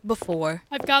talking with before.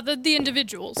 I've gathered the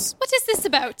individuals. What is this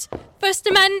about? First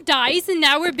a man dies, and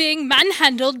now we're being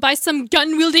manhandled by some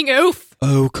gun-wielding oaf.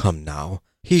 Oh, come now.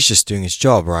 He's just doing his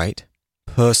job, right?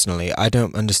 Personally, I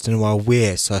don't understand why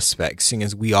we're suspects, seeing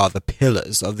as we are the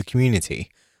pillars of the community.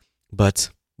 But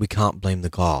we can't blame the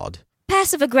guard.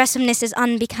 Passive aggressiveness is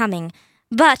unbecoming.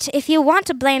 But if you want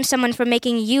to blame someone for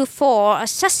making you four a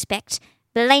suspect,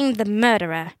 blame the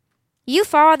murderer. You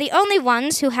four are the only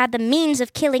ones who had the means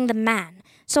of killing the man,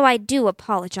 so I do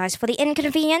apologize for the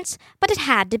inconvenience, but it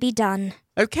had to be done.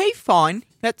 Okay, fine.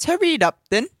 Let's hurry it up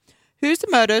then. Who's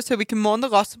the murderer so we can mourn the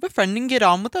loss of a friend and get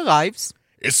on with our lives?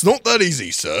 It's not that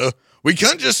easy, sir. We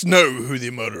can't just know who the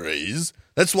murderer is.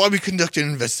 That's why we conduct an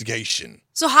investigation.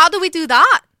 So how do we do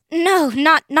that? No,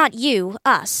 not you,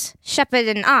 us, Shepard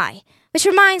and I. Which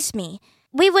reminds me,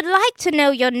 we would like to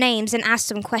know your names and ask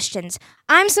some questions.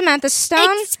 I'm Samantha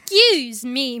Stone. Excuse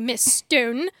me, Miss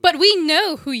Stone, but we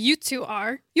know who you two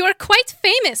are. You are quite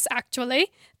famous,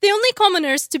 actually. The only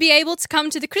commoners to be able to come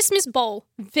to the Christmas ball.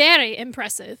 Very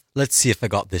impressive. Let's see if I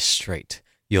got this straight.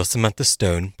 You're Samantha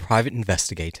Stone, private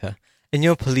investigator, and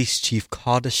you're Police Chief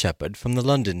Carter Shepard from the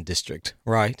London District,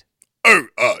 right?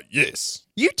 Oh, yes.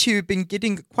 You two have been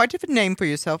getting quite of a name for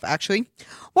yourself, actually.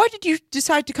 Why did you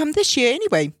decide to come this year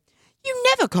anyway? You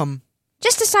never come.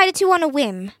 Just decided to on a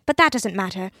whim, but that doesn't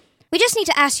matter. We just need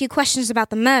to ask you questions about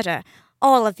the murder.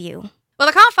 All of you. Well,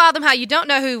 I can't fathom how you don't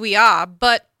know who we are,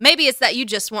 but maybe it's that you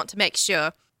just want to make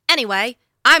sure. Anyway,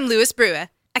 I'm Lewis Brewer.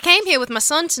 I came here with my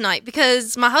son tonight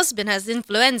because my husband has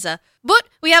influenza. But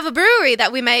we have a brewery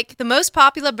that we make the most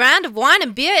popular brand of wine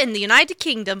and beer in the United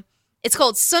Kingdom. It's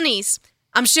called Sonny's.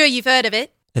 I'm sure you've heard of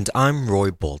it. And I'm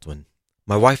Roy Baldwin.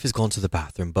 My wife has gone to the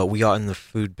bathroom, but we are in the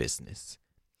food business.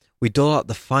 We dole out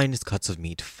the finest cuts of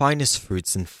meat, finest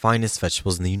fruits, and finest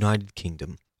vegetables in the United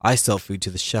Kingdom. I sell food to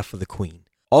the chef of the Queen.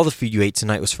 All the food you ate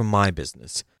tonight was from my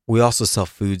business. We also sell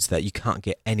foods that you can't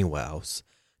get anywhere else.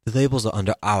 The labels are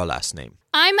under our last name.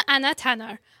 I'm Anna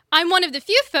Tanner. I'm one of the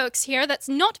few folks here that's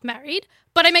not married,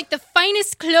 but I make the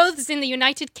finest clothes in the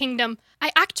United Kingdom.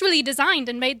 I actually designed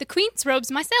and made the Queen's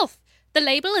robes myself. The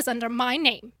label is under my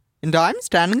name. And I'm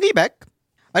Stanley Beck.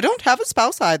 I don't have a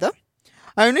spouse either.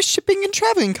 I own a shipping and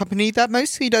traveling company that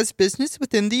mostly does business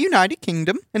within the United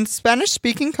Kingdom and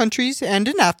Spanish-speaking countries and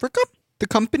in Africa. The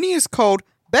company is called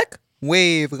Beck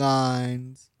Wave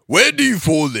Lines. Where do you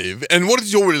four live, and what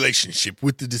is your relationship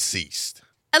with the deceased?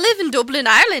 I live in Dublin,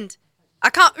 Ireland. I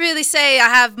can't really say I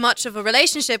have much of a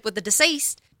relationship with the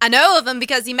deceased. I know of him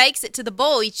because he makes it to the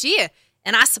ball each year,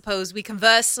 and I suppose we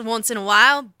converse once in a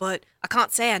while, but I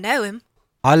can't say I know him.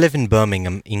 I live in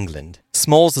Birmingham, England.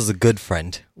 Smalls is a good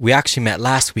friend. We actually met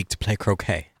last week to play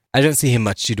croquet. I don't see him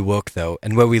much due to work though,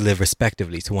 and where we live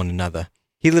respectively to one another.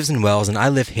 He lives in Wales and I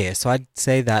live here, so I'd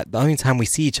say that the only time we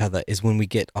see each other is when we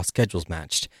get our schedules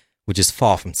matched, which is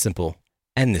far from simple.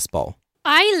 End this ball.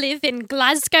 I live in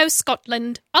Glasgow,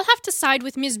 Scotland. I'll have to side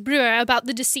with Ms. Brewer about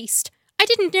the deceased. I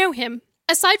didn't know him.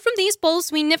 Aside from these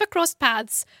balls, we never crossed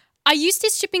paths. I used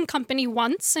his shipping company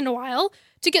once in a while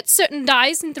to get certain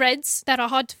dyes and threads that are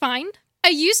hard to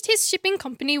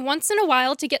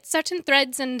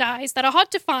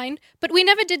find. But we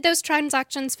never did those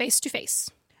transactions face to face.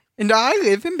 And I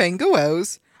live in Bangor,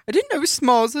 Wales. I didn't know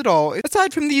Smalls at all.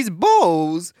 Aside from these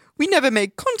balls, we never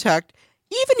made contact.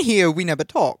 Even here, we never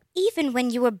talked. Even when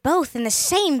you were both in the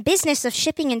same business of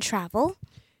shipping and travel?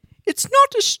 It's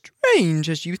not as strange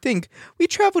as you think. We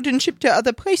traveled and shipped to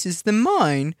other places than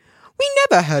mine. We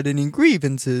never had any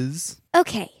grievances.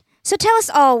 Okay, so tell us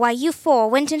all why you four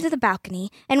went into the balcony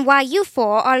and why you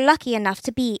four are lucky enough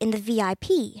to be in the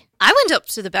VIP. I went up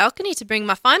to the balcony to bring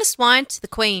my finest wine to the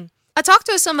Queen. I talked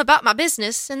to her some about my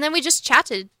business, and then we just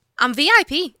chatted. I'm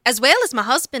VIP, as well as my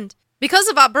husband, because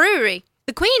of our brewery.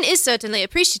 The Queen is certainly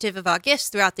appreciative of our gifts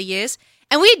throughout the years,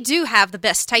 and we do have the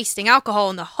best tasting alcohol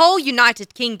in the whole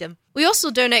United Kingdom. We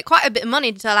also donate quite a bit of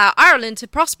money to allow Ireland to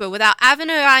prosper without having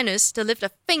her highness to lift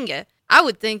a finger. I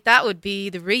would think that would be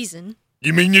the reason.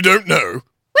 You mean you don't know?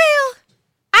 Well,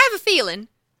 I have a feeling,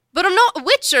 but I'm not a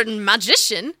witch or a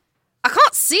magician. I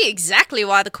can't see exactly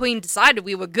why the Queen decided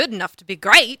we were good enough to be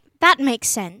great. That makes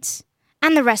sense.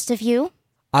 And the rest of you?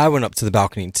 I went up to the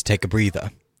balcony to take a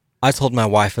breather. I told my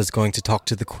wife I was going to talk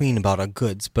to the Queen about our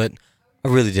goods, but I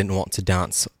really didn't want to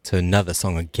dance to another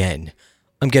song again.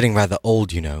 I'm getting rather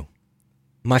old, you know.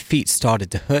 My feet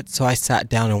started to hurt, so I sat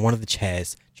down on one of the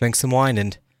chairs, drank some wine,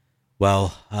 and,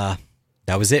 well,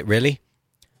 that was it, really.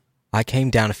 I came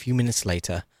down a few minutes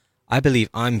later. I believe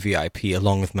I'm VIP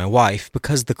along with my wife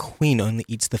because the Queen only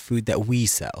eats the food that we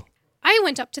sell. I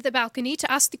went up to the balcony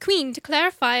to ask the Queen to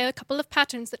clarify a couple of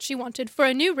patterns that she wanted for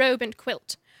a new robe and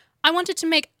quilt. I wanted to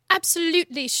make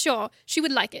absolutely sure she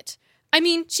would like it. I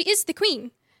mean, she is the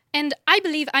Queen, and I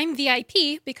believe I'm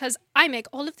VIP because I make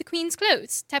all of the Queen's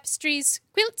clothes, tapestries,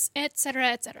 quilts,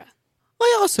 etc., etc.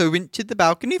 I also went to the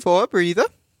balcony for a breather.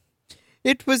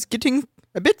 It was getting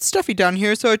a bit stuffy down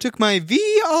here, so I took my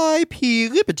VIP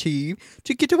liberty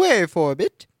to get away for a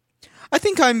bit. I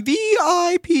think I'm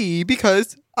VIP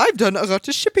because I've done a lot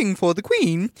of shipping for the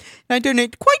Queen, and I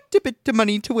donate quite a bit of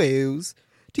money to Wales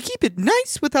to keep it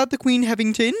nice without the Queen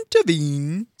having to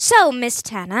intervene. So, Miss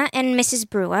Tanner and Mrs.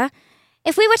 Brewer,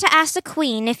 if we were to ask the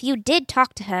Queen if you did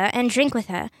talk to her and drink with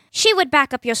her, she would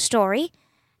back up your story,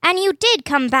 and you did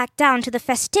come back down to the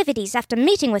festivities after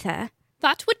meeting with her.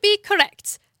 That would be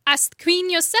correct. Ask the Queen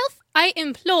yourself, I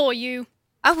implore you.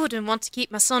 I wouldn't want to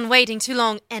keep my son waiting too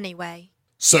long anyway.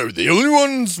 So the only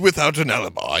ones without an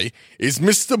alibi is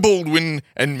Mr. Baldwin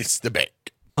and Mr.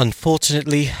 Beck.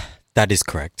 Unfortunately, that is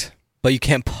correct. But you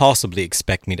can't possibly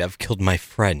expect me to have killed my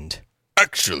friend.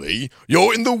 Actually,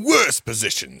 you're in the worst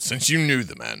position since you knew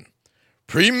the man.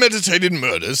 Premeditated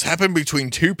murders happen between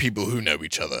two people who know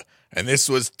each other, and this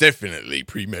was definitely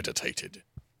premeditated.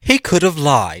 He could have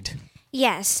lied.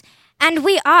 Yes, and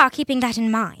we are keeping that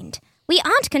in mind. We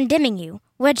aren't condemning you.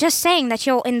 We're just saying that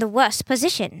you're in the worst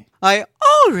position. I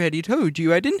already told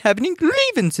you I didn't have any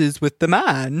grievances with the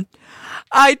man.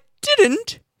 I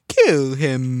didn't kill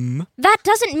him. That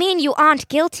doesn't mean you aren't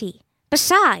guilty.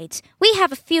 Besides, we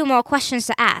have a few more questions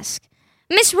to ask.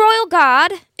 Miss Royal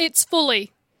Guard? It's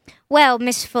Fully. Well,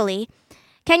 Miss Fully,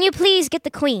 can you please get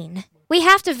the Queen? We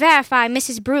have to verify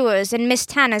Mrs. Brewer's and Miss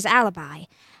Tanner's alibi.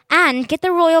 And get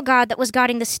the Royal Guard that was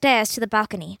guarding the stairs to the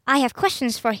balcony. I have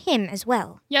questions for him as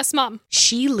well. Yes, Mom.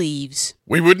 She leaves.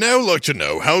 We would now like to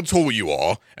know how tall you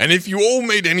are, and if you all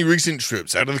made any recent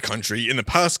trips out of the country in the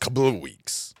past couple of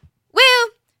weeks. Well,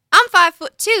 I'm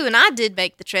 5'2", and I did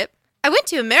make the trip. I went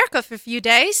to America for a few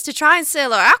days to try and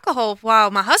sell our alcohol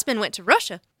while my husband went to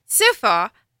Russia. So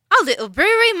far, our little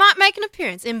brewery might make an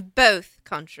appearance in both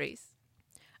countries.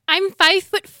 I'm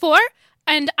 5'4",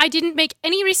 and I didn't make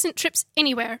any recent trips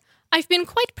anywhere. I've been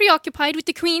quite preoccupied with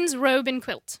the Queen's robe and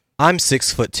quilt. I'm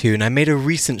 6'2", and I made a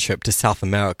recent trip to South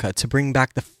America to bring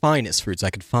back the finest fruits I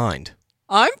could find.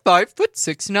 I'm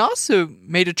 5'6", and also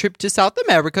made a trip to South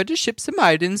America to ship some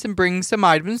items and bring some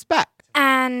items back.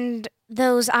 And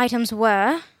those items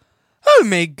were?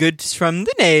 Homemade goods from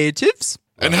the natives.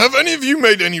 And have any of you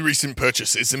made any recent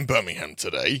purchases in Birmingham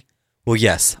today? Well,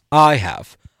 yes, I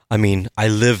have. I mean, I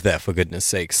live there, for goodness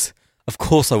sakes. Of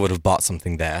course I would have bought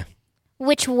something there.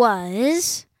 Which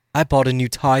was? I bought a new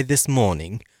tie this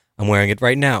morning. I'm wearing it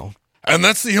right now. And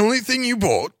that's the only thing you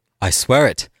bought? I swear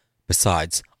it.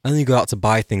 Besides, I only go out to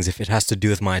buy things if it has to do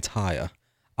with my attire.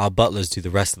 Our butlers do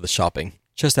the rest of the shopping.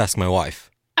 Just ask my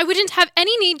wife. I wouldn't have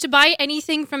any need to buy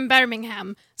anything from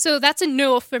Birmingham, so that's a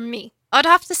no from me. I'd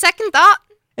have to second that.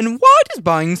 And why does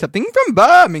buying something from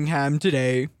Birmingham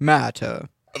today matter?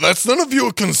 That's none of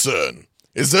your concern.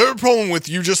 Is there a problem with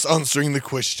you just answering the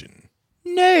question?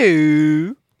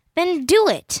 No. Then do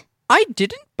it. I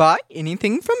didn't buy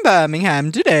anything from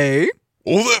Birmingham today.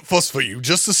 All that fuss for you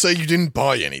just to say you didn't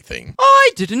buy anything.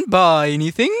 I didn't buy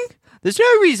anything. There's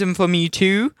no reason for me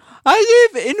to. I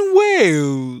live in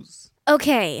Wales.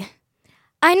 Okay.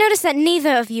 I noticed that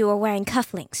neither of you are wearing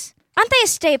cufflinks. Aren't they a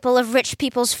staple of rich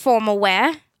people's formal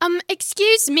wear?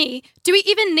 Excuse me, do we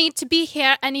even need to be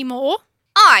here anymore?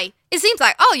 Aye, it seems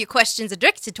like all your questions are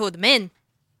directed toward the men.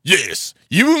 Yes,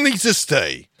 you will need to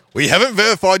stay. We haven't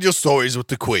verified your stories with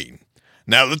the Queen.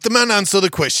 Now let the man answer the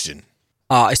question.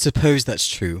 I suppose that's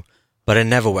true, but I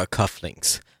never wear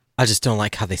cufflinks. I just don't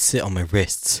like how they sit on my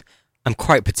wrists. I'm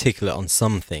quite particular on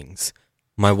some things.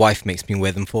 My wife makes me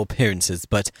wear them for appearances,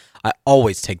 but I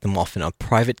always take them off in our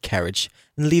private carriage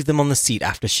and leave them on the seat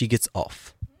after she gets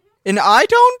off. And I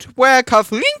don't wear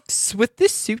cufflinks with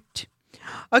this suit.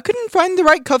 I couldn't find the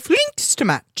right cufflinks to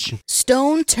match.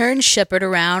 Stone turns Shepard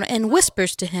around and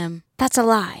whispers to him. That's a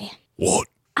lie. What?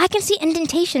 I can see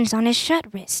indentations on his shirt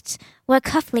wrists where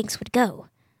cufflinks would go.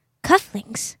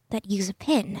 Cufflinks that use a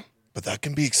pin. But that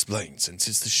can be explained since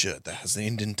it's the shirt that has the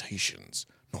indentations,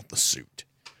 not the suit.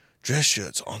 Dress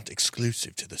shirts aren't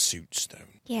exclusive to the suit,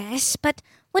 Stone. Yes, but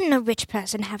wouldn't a rich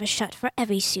person have a shirt for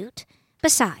every suit?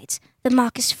 Besides, the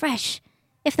mark is fresh.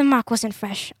 If the mark wasn't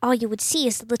fresh, all you would see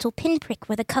is the little pinprick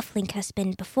where the cufflink has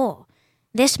been before.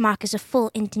 This mark is a full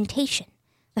indentation.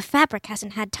 The fabric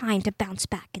hasn't had time to bounce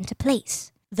back into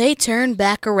place. They turn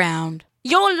back around.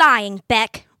 You're lying,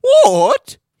 Beck.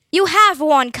 What? You have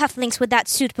worn cufflinks with that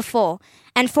suit before,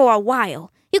 and for a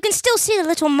while. You can still see the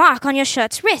little mark on your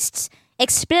shirt's wrists.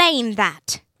 Explain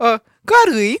that.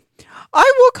 Gladly.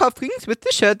 I wore cufflinks with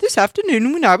the shirt this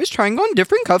afternoon when I was trying on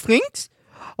different cufflinks.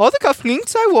 All the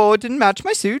cufflinks I wore didn't match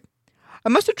my suit. I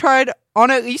must have tried on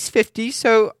at least 50,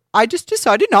 so I just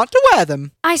decided not to wear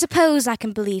them. I suppose I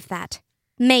can believe that.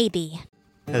 Maybe.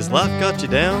 Has life got you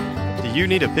down? Do you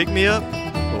need a pick-me-up?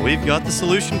 Well, we've got the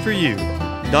solution for you.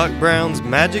 Doc Brown's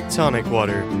Magic Tonic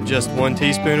Water. Just 1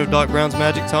 teaspoon of Doc Brown's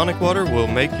Magic Tonic Water will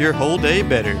make your whole day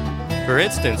better. For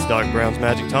instance, Doc Brown's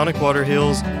Magic Tonic Water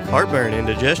heals heartburn,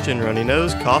 indigestion, runny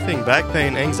nose, coughing, back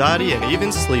pain, anxiety, and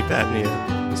even sleep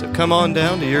apnea. So come on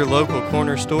down to your local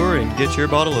corner store and get your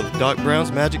bottle of Doc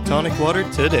Brown's Magic Tonic Water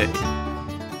today.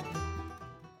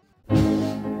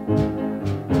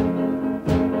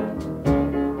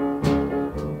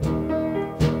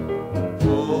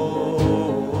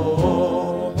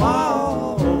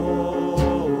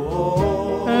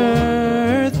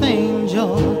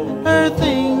 Earth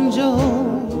angel,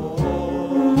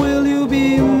 will you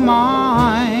be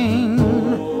mine,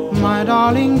 my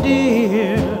darling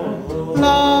dear?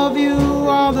 Love you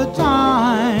all the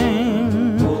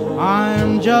time.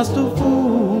 I'm just a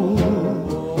fool.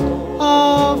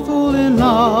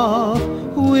 love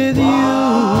with you.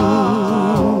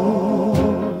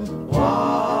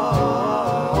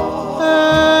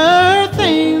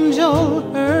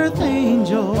 Earth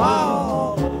angel,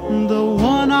 the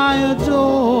one I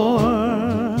adore,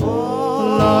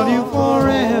 love you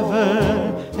forever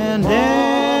and evermore.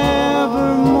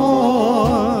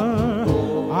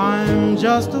 I'm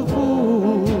just a fool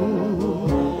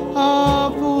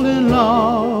in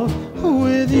love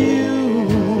with you.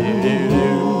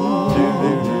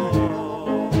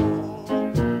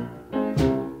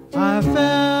 I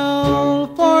fell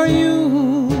for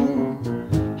you,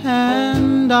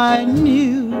 and I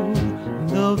knew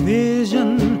the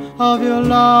vision of your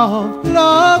loveliness.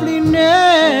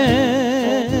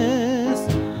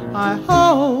 I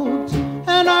hoped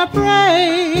and I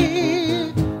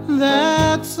prayed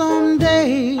that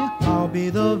someday I'll be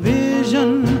the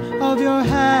vision of your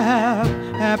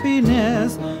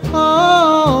happiness.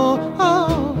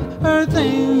 Oh, earth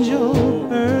angel,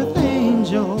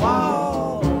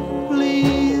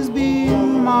 please be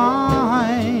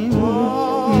mine,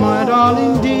 my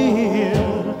darling dear.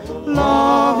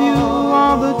 Love you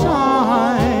all the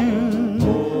time.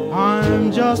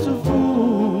 I'm just a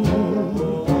fool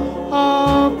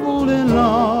in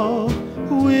love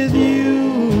with you.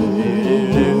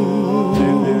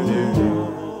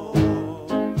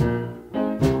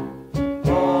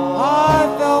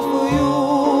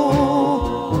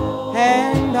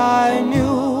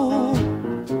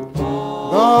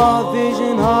 The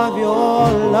vision of your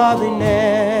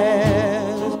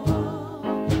loveliness.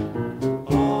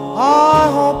 I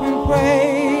hope and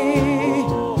pray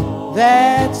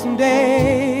that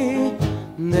someday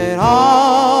that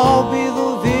I'll be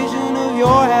the vision of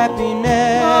your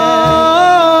happiness. Oh,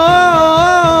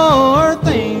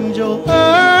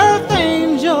 earth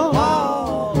angel,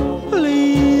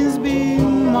 please be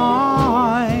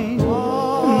mine,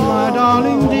 my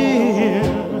darling dear.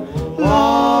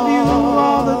 Love you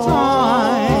all the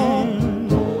time.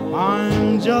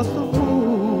 I'm just a fool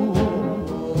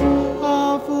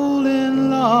in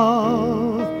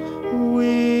love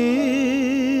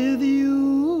with you.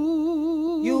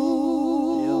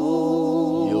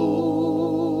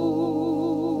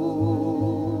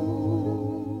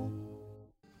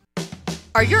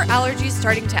 Are your allergies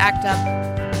starting to act up?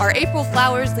 Are April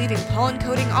flowers leaving pollen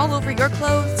coating all over your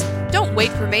clothes? Don't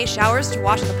wait for May showers to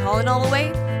wash the pollen all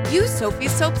away. Use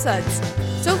Sophie's Soap Suds.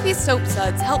 Sophie's Soap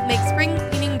Suds help make spring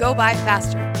cleaning go by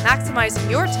faster, maximizing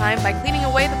your time by cleaning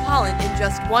away the pollen in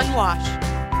just one wash.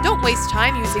 Don't waste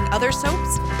time using other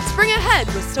soaps. Spring ahead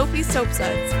with Sophie's Soap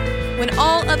Suds. When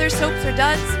all other soaps are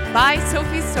duds, buy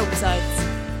Sophie's Soap Suds.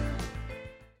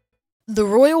 The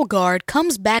royal guard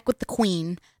comes back with the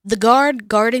queen, the guard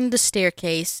guarding the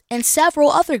staircase, and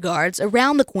several other guards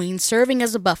around the queen serving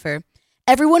as a buffer.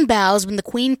 Everyone bows when the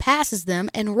queen passes them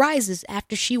and rises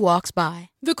after she walks by.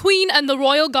 The queen and the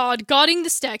royal guard guarding the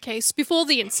staircase before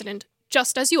the incident,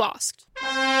 just as you asked.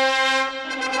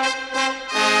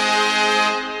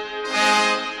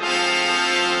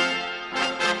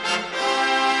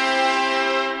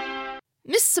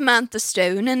 Miss Samantha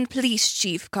Stone and Police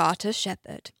Chief Carter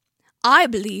Shepard. I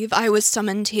believe I was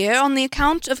summoned here on the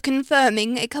account of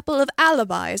confirming a couple of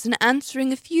alibis and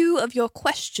answering a few of your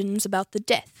questions about the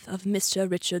death of Mr.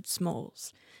 Richard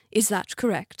Smalls. Is that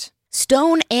correct?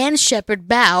 Stone and Shepard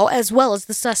bow as well as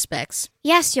the suspects.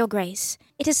 Yes, Your Grace.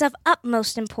 It is of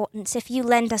utmost importance if you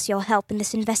lend us your help in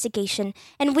this investigation,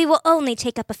 and we will only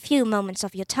take up a few moments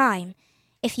of your time.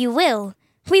 If you will,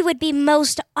 we would be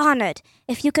most honored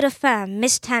if you could affirm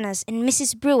Miss Tanner's and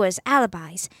Mrs. Brewer's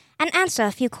alibis and answer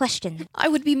a few questions. I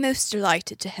would be most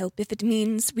delighted to help if it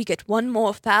means we get one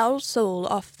more foul soul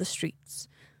off the streets.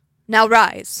 Now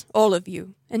rise, all of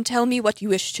you, and tell me what you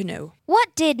wish to know.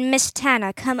 What did Miss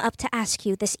Tanner come up to ask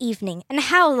you this evening, and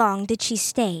how long did she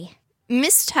stay?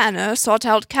 Miss Tanner sought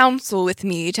out counsel with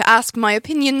me to ask my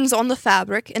opinions on the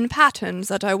fabric and patterns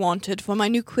that I wanted for my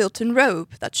new quilt and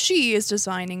robe that she is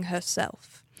designing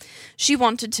herself. She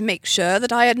wanted to make sure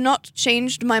that I had not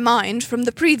changed my mind from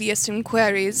the previous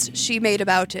inquiries she made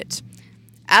about it.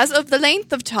 As of the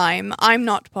length of time, I'm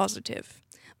not positive.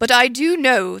 But I do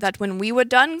know that when we were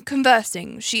done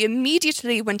conversing, she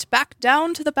immediately went back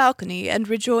down to the balcony and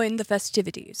rejoined the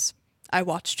festivities. I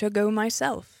watched her go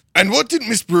myself. And what did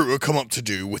Miss Brewer come up to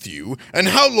do with you, and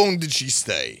how long did she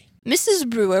stay? Mrs.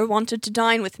 Brewer wanted to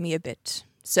dine with me a bit,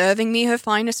 serving me her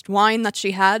finest wine that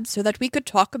she had so that we could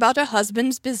talk about her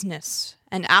husband's business.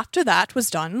 And after that was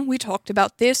done, we talked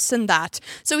about this and that,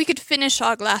 so we could finish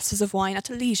our glasses of wine at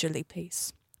a leisurely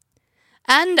pace.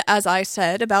 And as I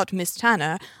said about Miss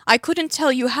Tanner, I couldn't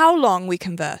tell you how long we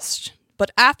conversed,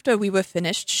 but after we were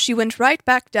finished, she went right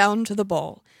back down to the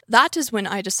ball. That is when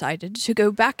I decided to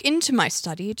go back into my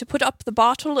study to put up the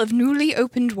bottle of newly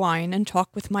opened wine and talk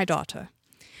with my daughter.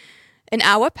 An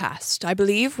hour passed, I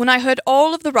believe, when I heard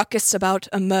all of the ruckus about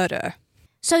a murder.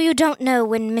 So you don't know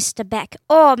when Mr. Beck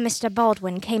or Mr.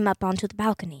 Baldwin came up onto the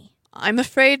balcony? I'm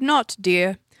afraid not,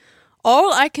 dear.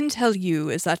 All I can tell you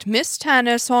is that Miss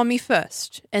Tanner saw me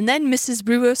first, and then Mrs.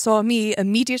 Brewer saw me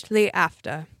immediately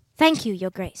after. Thank you, Your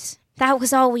Grace. That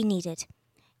was all we needed.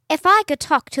 If I could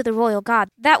talk to the royal guard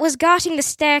that was guarding the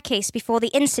staircase before the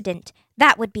incident,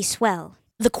 that would be swell.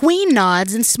 The Queen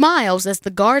nods and smiles as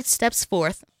the guard steps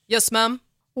forth. Yes, ma'am?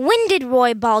 When did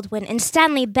Roy Baldwin and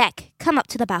Stanley Beck come up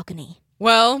to the balcony?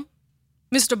 Well,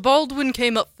 Mr. Baldwin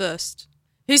came up first.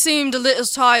 He seemed a little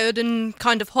tired and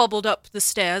kind of hobbled up the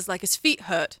stairs like his feet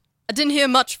hurt. I didn't hear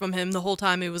much from him the whole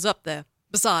time he was up there.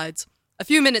 Besides, a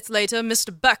few minutes later,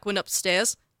 Mr. Beck went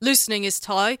upstairs, loosening his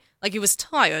tie like he was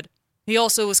tired. He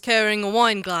also was carrying a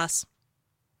wine glass.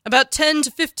 About 10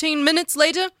 to 15 minutes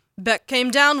later, Beck came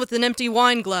down with an empty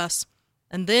wine glass.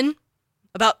 And then,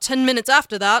 about 10 minutes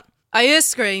after that, I hear a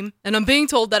scream, and I'm being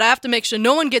told that I have to make sure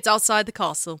no one gets outside the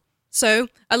castle. So,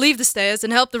 I leave the stairs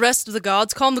and help the rest of the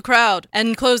guards calm the crowd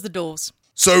and close the doors.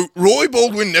 So, Roy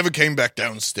Baldwin never came back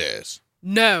downstairs?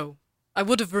 No, I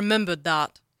would have remembered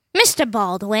that. Mr.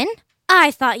 Baldwin, I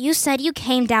thought you said you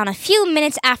came down a few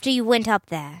minutes after you went up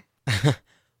there.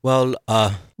 Well,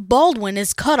 Baldwin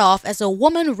is cut off as a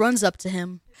woman runs up to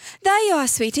him. There you are,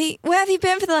 sweetie. Where have you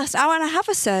been for the last hour and a half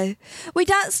or so? We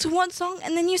danced to one song,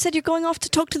 and then you said you're going off to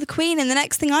talk to the Queen, and the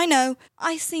next thing I know,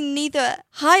 I see neither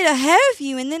hide or hair of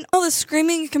you, and then all the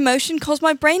screaming and commotion caused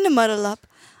my brain to muddle up.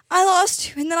 I lost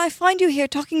you, and then I find you here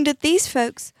talking to these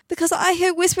folks, because I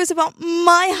hear whispers about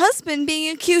my husband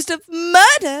being accused of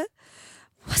murder.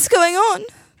 What's going on?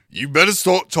 You better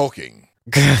start talking.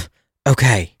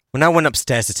 Okay. When I went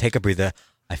upstairs to take a breather,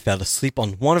 I fell asleep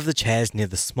on one of the chairs near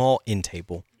the small inn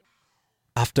table.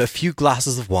 After a few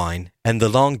glasses of wine and the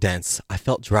long dance, I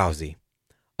felt drowsy.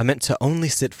 I meant to only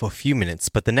sit for a few minutes,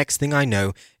 but the next thing I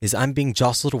know is I'm being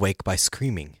jostled awake by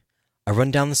screaming. I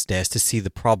run down the stairs to see the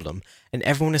problem, and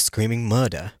everyone is screaming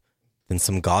murder. Then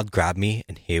some guard grabbed me,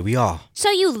 and here we are.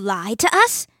 So you lied to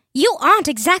us? You aren't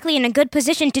exactly in a good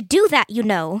position to do that, you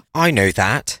know. I know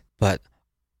that, but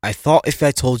I thought if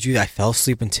I told you I fell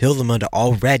asleep until the murder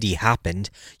already happened,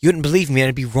 you wouldn't believe me and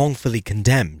I'd be wrongfully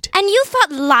condemned. And you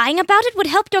thought lying about it would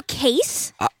help your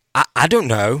case? I don't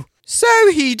know. So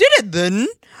he did it then?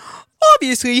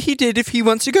 Obviously he did if he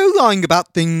wants to go lying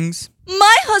about things.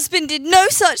 My husband did no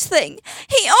such thing.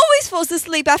 He always falls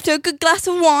asleep after a good glass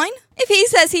of wine. If he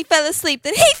says he fell asleep,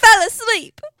 then he fell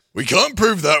asleep. We can't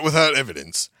prove that without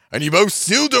evidence, and you both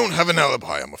still don't have an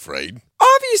alibi, I'm afraid.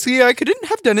 Obviously, I couldn't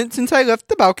have done it since I left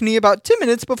the balcony about 2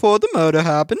 minutes before the murder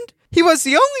happened. He was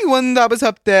the only one that was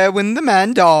up there when the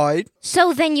man died.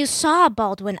 So then you saw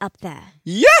Baldwin up there?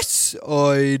 Yes,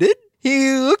 I did.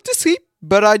 He looked asleep,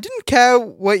 but I didn't care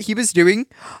what he was doing.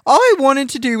 All I wanted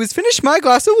to do was finish my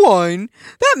glass of wine.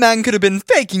 That man could have been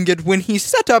faking it when he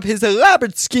set up his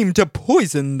elaborate scheme to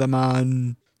poison the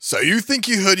man. So you think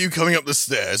he heard you coming up the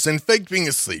stairs and faked being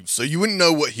asleep so you wouldn't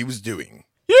know what he was doing?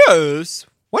 Yes.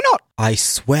 Why not? I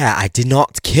swear I did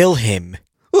not kill him.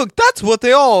 Look, that's what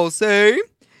they all say.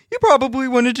 You probably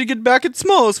wanted to get back at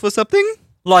Smalls for something.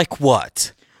 Like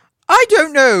what? I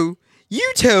don't know.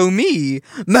 You tell me.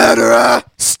 Murderer!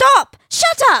 Stop!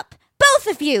 Shut up!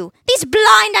 Both of you! These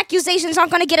blind accusations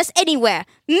aren't going to get us anywhere.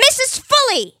 Mrs.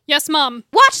 Foley! Yes, Mom.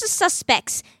 Watch the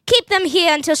suspects. Keep them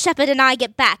here until Shepard and I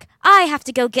get back. I have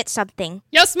to go get something.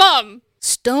 Yes, Mom.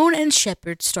 Stone and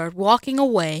Shepard start walking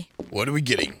away. What are we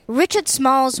getting? Richard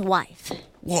Small's wife.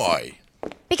 Why?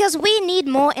 Because we need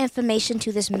more information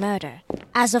to this murder.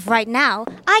 As of right now,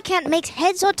 I can't make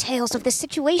heads or tails of this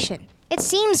situation. It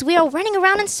seems we are running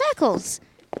around in circles.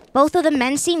 Both of the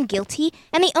men seem guilty,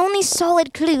 and the only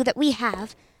solid clue that we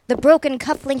have, the broken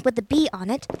cufflink with the B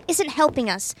on it, isn't helping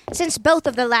us, since both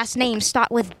of their last names start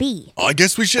with B. I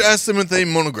guess we should ask them if they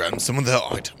monogrammed some of their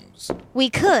items. We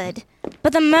could,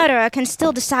 but the murderer can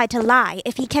still decide to lie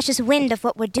if he catches wind of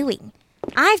what we're doing.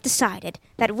 I've decided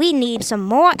that we need some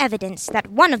more evidence that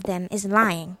one of them is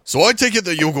lying. So I take it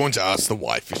that you're going to ask the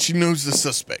wife if she knows the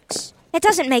suspects. It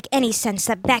doesn't make any sense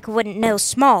that Beck wouldn't know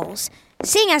Smalls,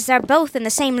 seeing as they're both in the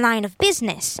same line of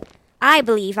business. I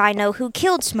believe I know who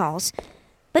killed Smalls,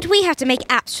 but we have to make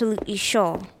absolutely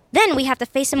sure. Then we have to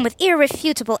face him with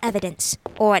irrefutable evidence,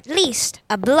 or at least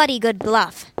a bloody good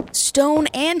bluff. Stone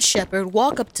and Shepard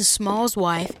walk up to Small's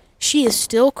wife. She is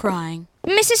still crying.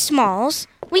 Mrs. Smalls,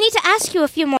 we need to ask you a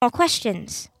few more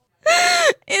questions.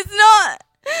 It's not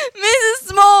Mrs.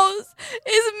 Smalls.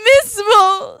 It's Miss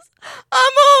Smalls. I'm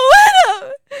a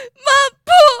widow. My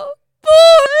poor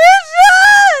Poor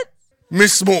Richard!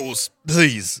 Miss Smalls,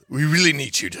 please, we really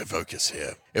need you to focus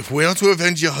here. If we are to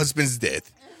avenge your husband's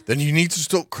death, then you need to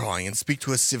stop crying and speak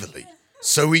to us civilly,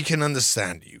 so we can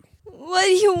understand you. What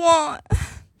do you want?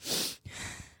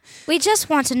 We just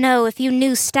want to know if you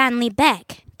knew Stanley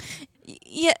Beck.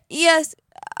 Yes,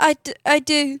 I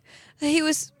do. He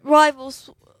was rivals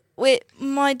with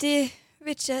my dear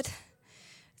Richard.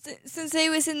 Since he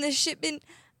was in the shipping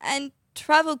and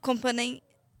travel company,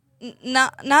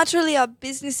 naturally our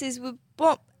businesses would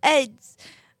bump heads.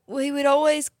 We would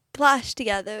always clash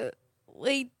together.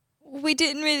 We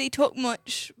didn't really talk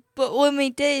much, but when we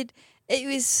did, it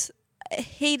was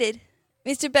heated.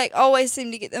 Mr. Beck always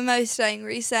seemed to get the most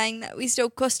angry, saying that we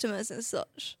stole customers and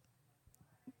such.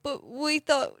 But we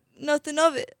thought nothing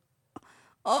of it.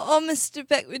 All Mr.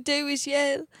 Beck would do was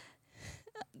yell.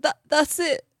 That's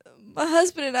it. My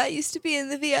husband and I used to be in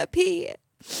the VIP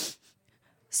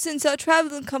since our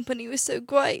traveling company was so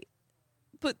great.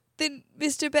 But then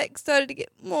Mr. Beck started to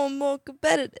get more and more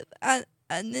competitive, and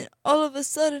then all of a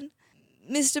sudden,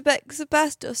 Mr. Beck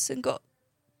surpassed us and got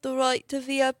the right to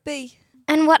VIP.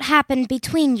 And what happened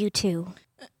between you two?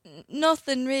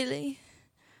 Nothing really.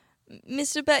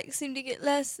 Mr. Beck seemed to get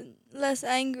less and less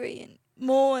angry and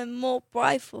more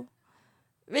prideful.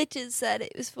 Richard said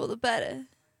it was for the better.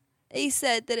 He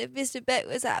said that if Mr. Beck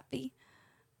was happy,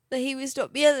 that he would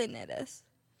stop yelling at us,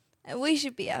 and we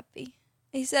should be happy.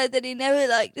 He said that he never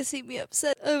liked to see me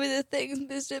upset over the things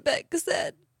Mr. Beck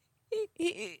said.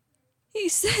 He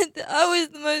said that I was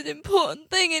the most important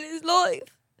thing in his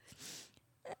life,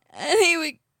 and he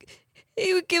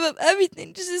would give up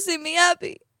everything just to see me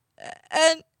happy,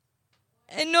 and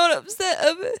not upset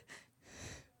over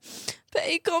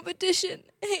petty competition.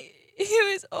 He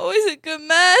was always a good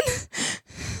man.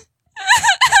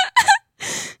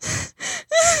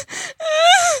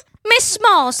 Miss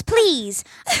Smalls, please.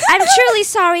 I'm truly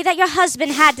sorry that your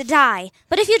husband had to die,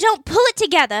 but if you don't pull it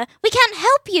together, we can't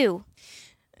help you.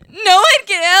 No one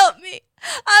can help me.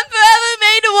 I'm forever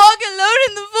made to walk alone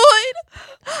in the void,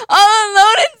 all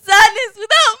alone in sadness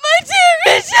without my dear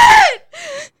Richard!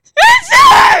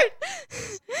 Richard!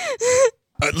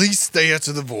 At least stay out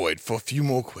of the void for a few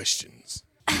more questions.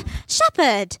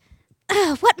 Shepherd,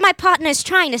 what my partner is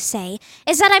trying to say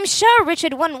is that I'm sure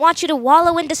Richard wouldn't want you to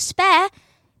wallow in despair.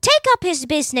 Take up his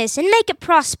business and make it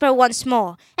prosper once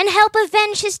more, and help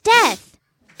avenge his death.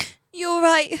 You're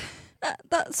right.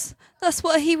 That's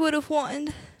what he would have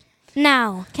wanted.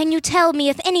 Now, can you tell me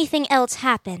if anything else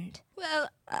happened? Well,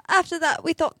 after that,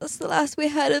 we thought that's the last we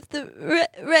heard of the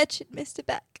wretched Mr.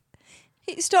 Beck.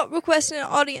 He stopped requesting an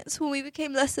audience when we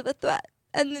became less of a threat,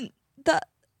 and then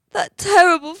that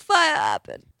terrible fire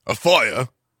happened. A fire?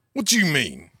 What do you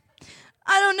mean?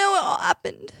 I don't know what all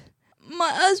happened.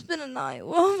 My husband and I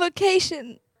were on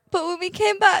vacation, but when we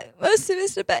came back, most of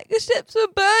Mr. Beck's ships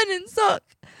were burned and sunk,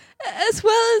 as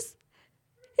well as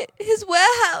his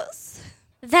warehouse.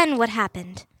 Then what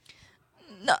happened?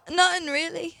 Nothing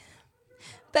really.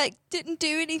 Beck didn't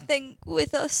do anything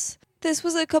with us. This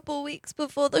was a couple weeks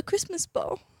before the Christmas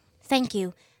ball. Thank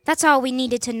you. That's all we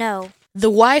needed to know. The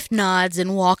wife nods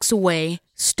and walks away.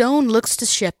 Stone looks to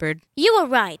Shepherd. You were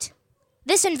right.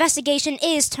 This investigation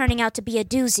is turning out to be a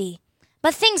doozy.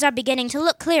 But things are beginning to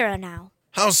look clearer now.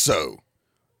 How so?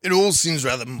 It all seems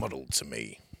rather muddled to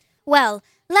me. Well,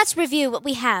 let's review what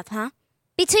we have, huh?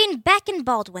 Between Beck and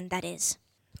Baldwin, that is.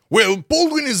 Well,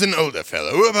 Baldwin is an older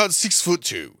fellow, about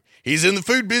 6'2". He's in the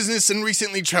food business and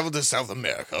recently traveled to South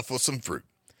America for some fruit.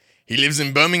 He lives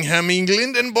in Birmingham,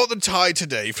 England, and bought the tie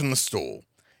today from the store.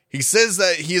 He says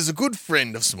that he is a good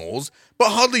friend of Smalls, but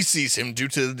hardly sees him due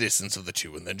to the distance of the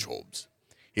two and their jobs.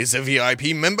 He's a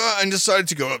VIP member and decided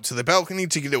to go up to the balcony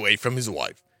to get away from his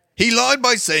wife. He lied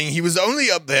by saying he was only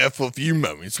up there for a few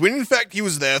moments, when in fact he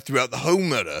was there throughout the whole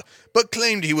murder, but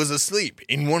claimed he was asleep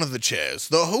in one of the chairs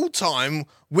the whole time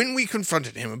when we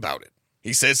confronted him about it.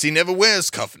 He says he never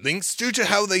wears cufflinks due to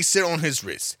how they sit on his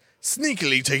wrist,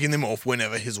 sneakily taking them off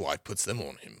whenever his wife puts them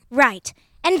on him. Right.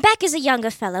 And Beck is a younger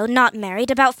fellow, not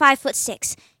married, about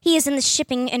 5'6". He is in the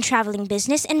shipping and traveling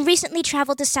business and recently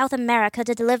traveled to South America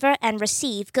to deliver and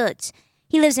receive goods.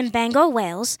 He lives in Bangor,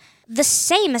 Wales, the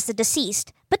same as the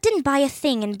deceased, but didn't buy a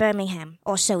thing in Birmingham,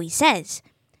 or so he says.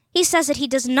 He says that he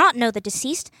does not know the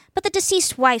deceased, but the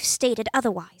deceased's wife stated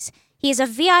otherwise. He is a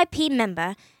VIP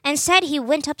member and said he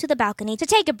went up to the balcony to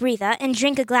take a breather and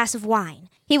drink a glass of wine.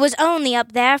 He was only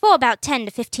up there for about 10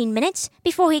 to 15 minutes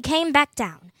before he came back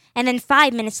down. And then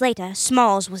 5 minutes later,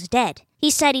 Smalls was dead. He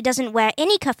said he doesn't wear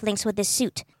any cufflinks with this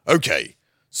suit. Okay,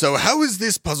 so how is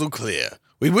this puzzle clear?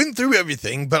 We went through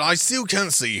everything, but I still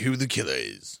can't see who the killer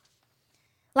is.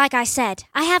 Like I said,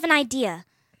 I have an idea.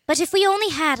 But if we only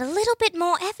had a little bit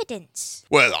more evidence.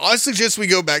 Well, I suggest we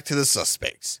go back to the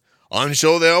suspects. I'm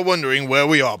sure they are wondering where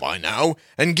we are by now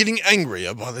and getting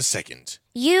angrier by the second.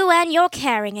 You and your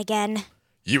caring again.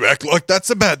 You act like that's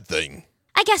a bad thing.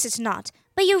 I guess it's not,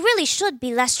 but you really should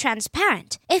be less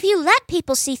transparent. If you let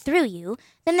people see through you,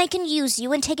 then they can use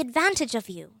you and take advantage of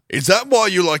you. Is that why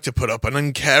you like to put up an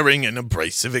uncaring and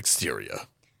abrasive exterior?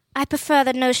 I prefer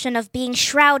the notion of being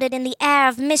shrouded in the air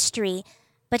of mystery,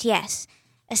 but yes,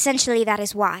 essentially that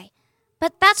is why.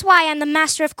 But that's why I'm the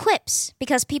master of quips,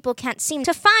 because people can't seem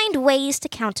to find ways to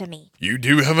counter me. You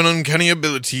do have an uncanny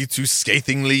ability to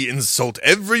scathingly insult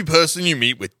every person you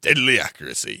meet with deadly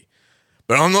accuracy.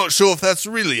 But I'm not sure if that's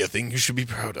really a thing you should be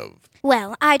proud of.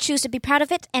 Well, I choose to be proud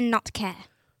of it and not care.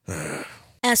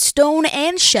 As Stone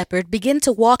and Shepard begin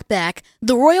to walk back,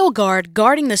 the royal guard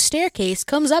guarding the staircase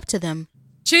comes up to them.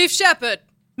 Chief Shepard,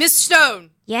 Miss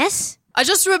Stone. Yes? I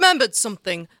just remembered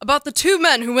something about the two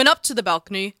men who went up to the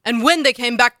balcony and when they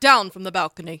came back down from the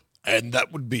balcony. And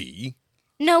that would be?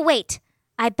 No, wait.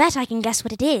 I bet I can guess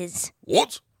what it is.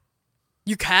 What?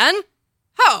 You can?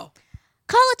 How?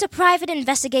 Call it a private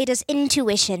investigator's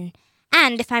intuition.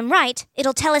 And if I'm right,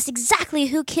 it'll tell us exactly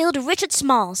who killed Richard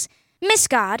Smalls. Miss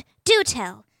Guard, do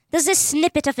tell. Does this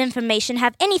snippet of information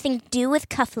have anything to do with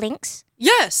cufflinks?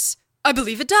 Yes, I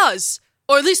believe it does.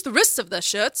 Or at least the wrists of their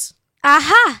shirts.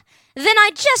 Aha! Then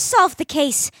I just solved the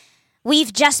case.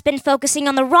 We've just been focusing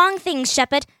on the wrong things,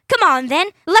 Shepard. Come on, then.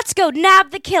 Let's go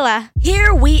nab the killer.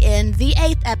 Here we end the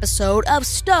 8th episode of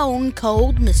Stone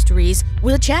Cold Mysteries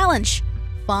with a challenge.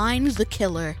 Find the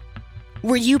killer.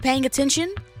 Were you paying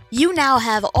attention? You now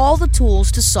have all the tools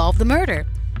to solve the murder.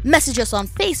 Message us on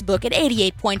Facebook at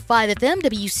 88.5 FM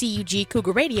WCUG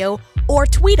Cougar Radio or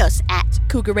tweet us at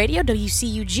Cougar Radio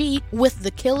WCUG with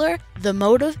the killer, the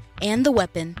motive, and the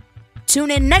weapon. Tune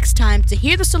in next time to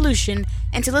hear the solution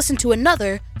and to listen to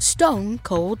another Stone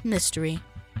Cold Mystery.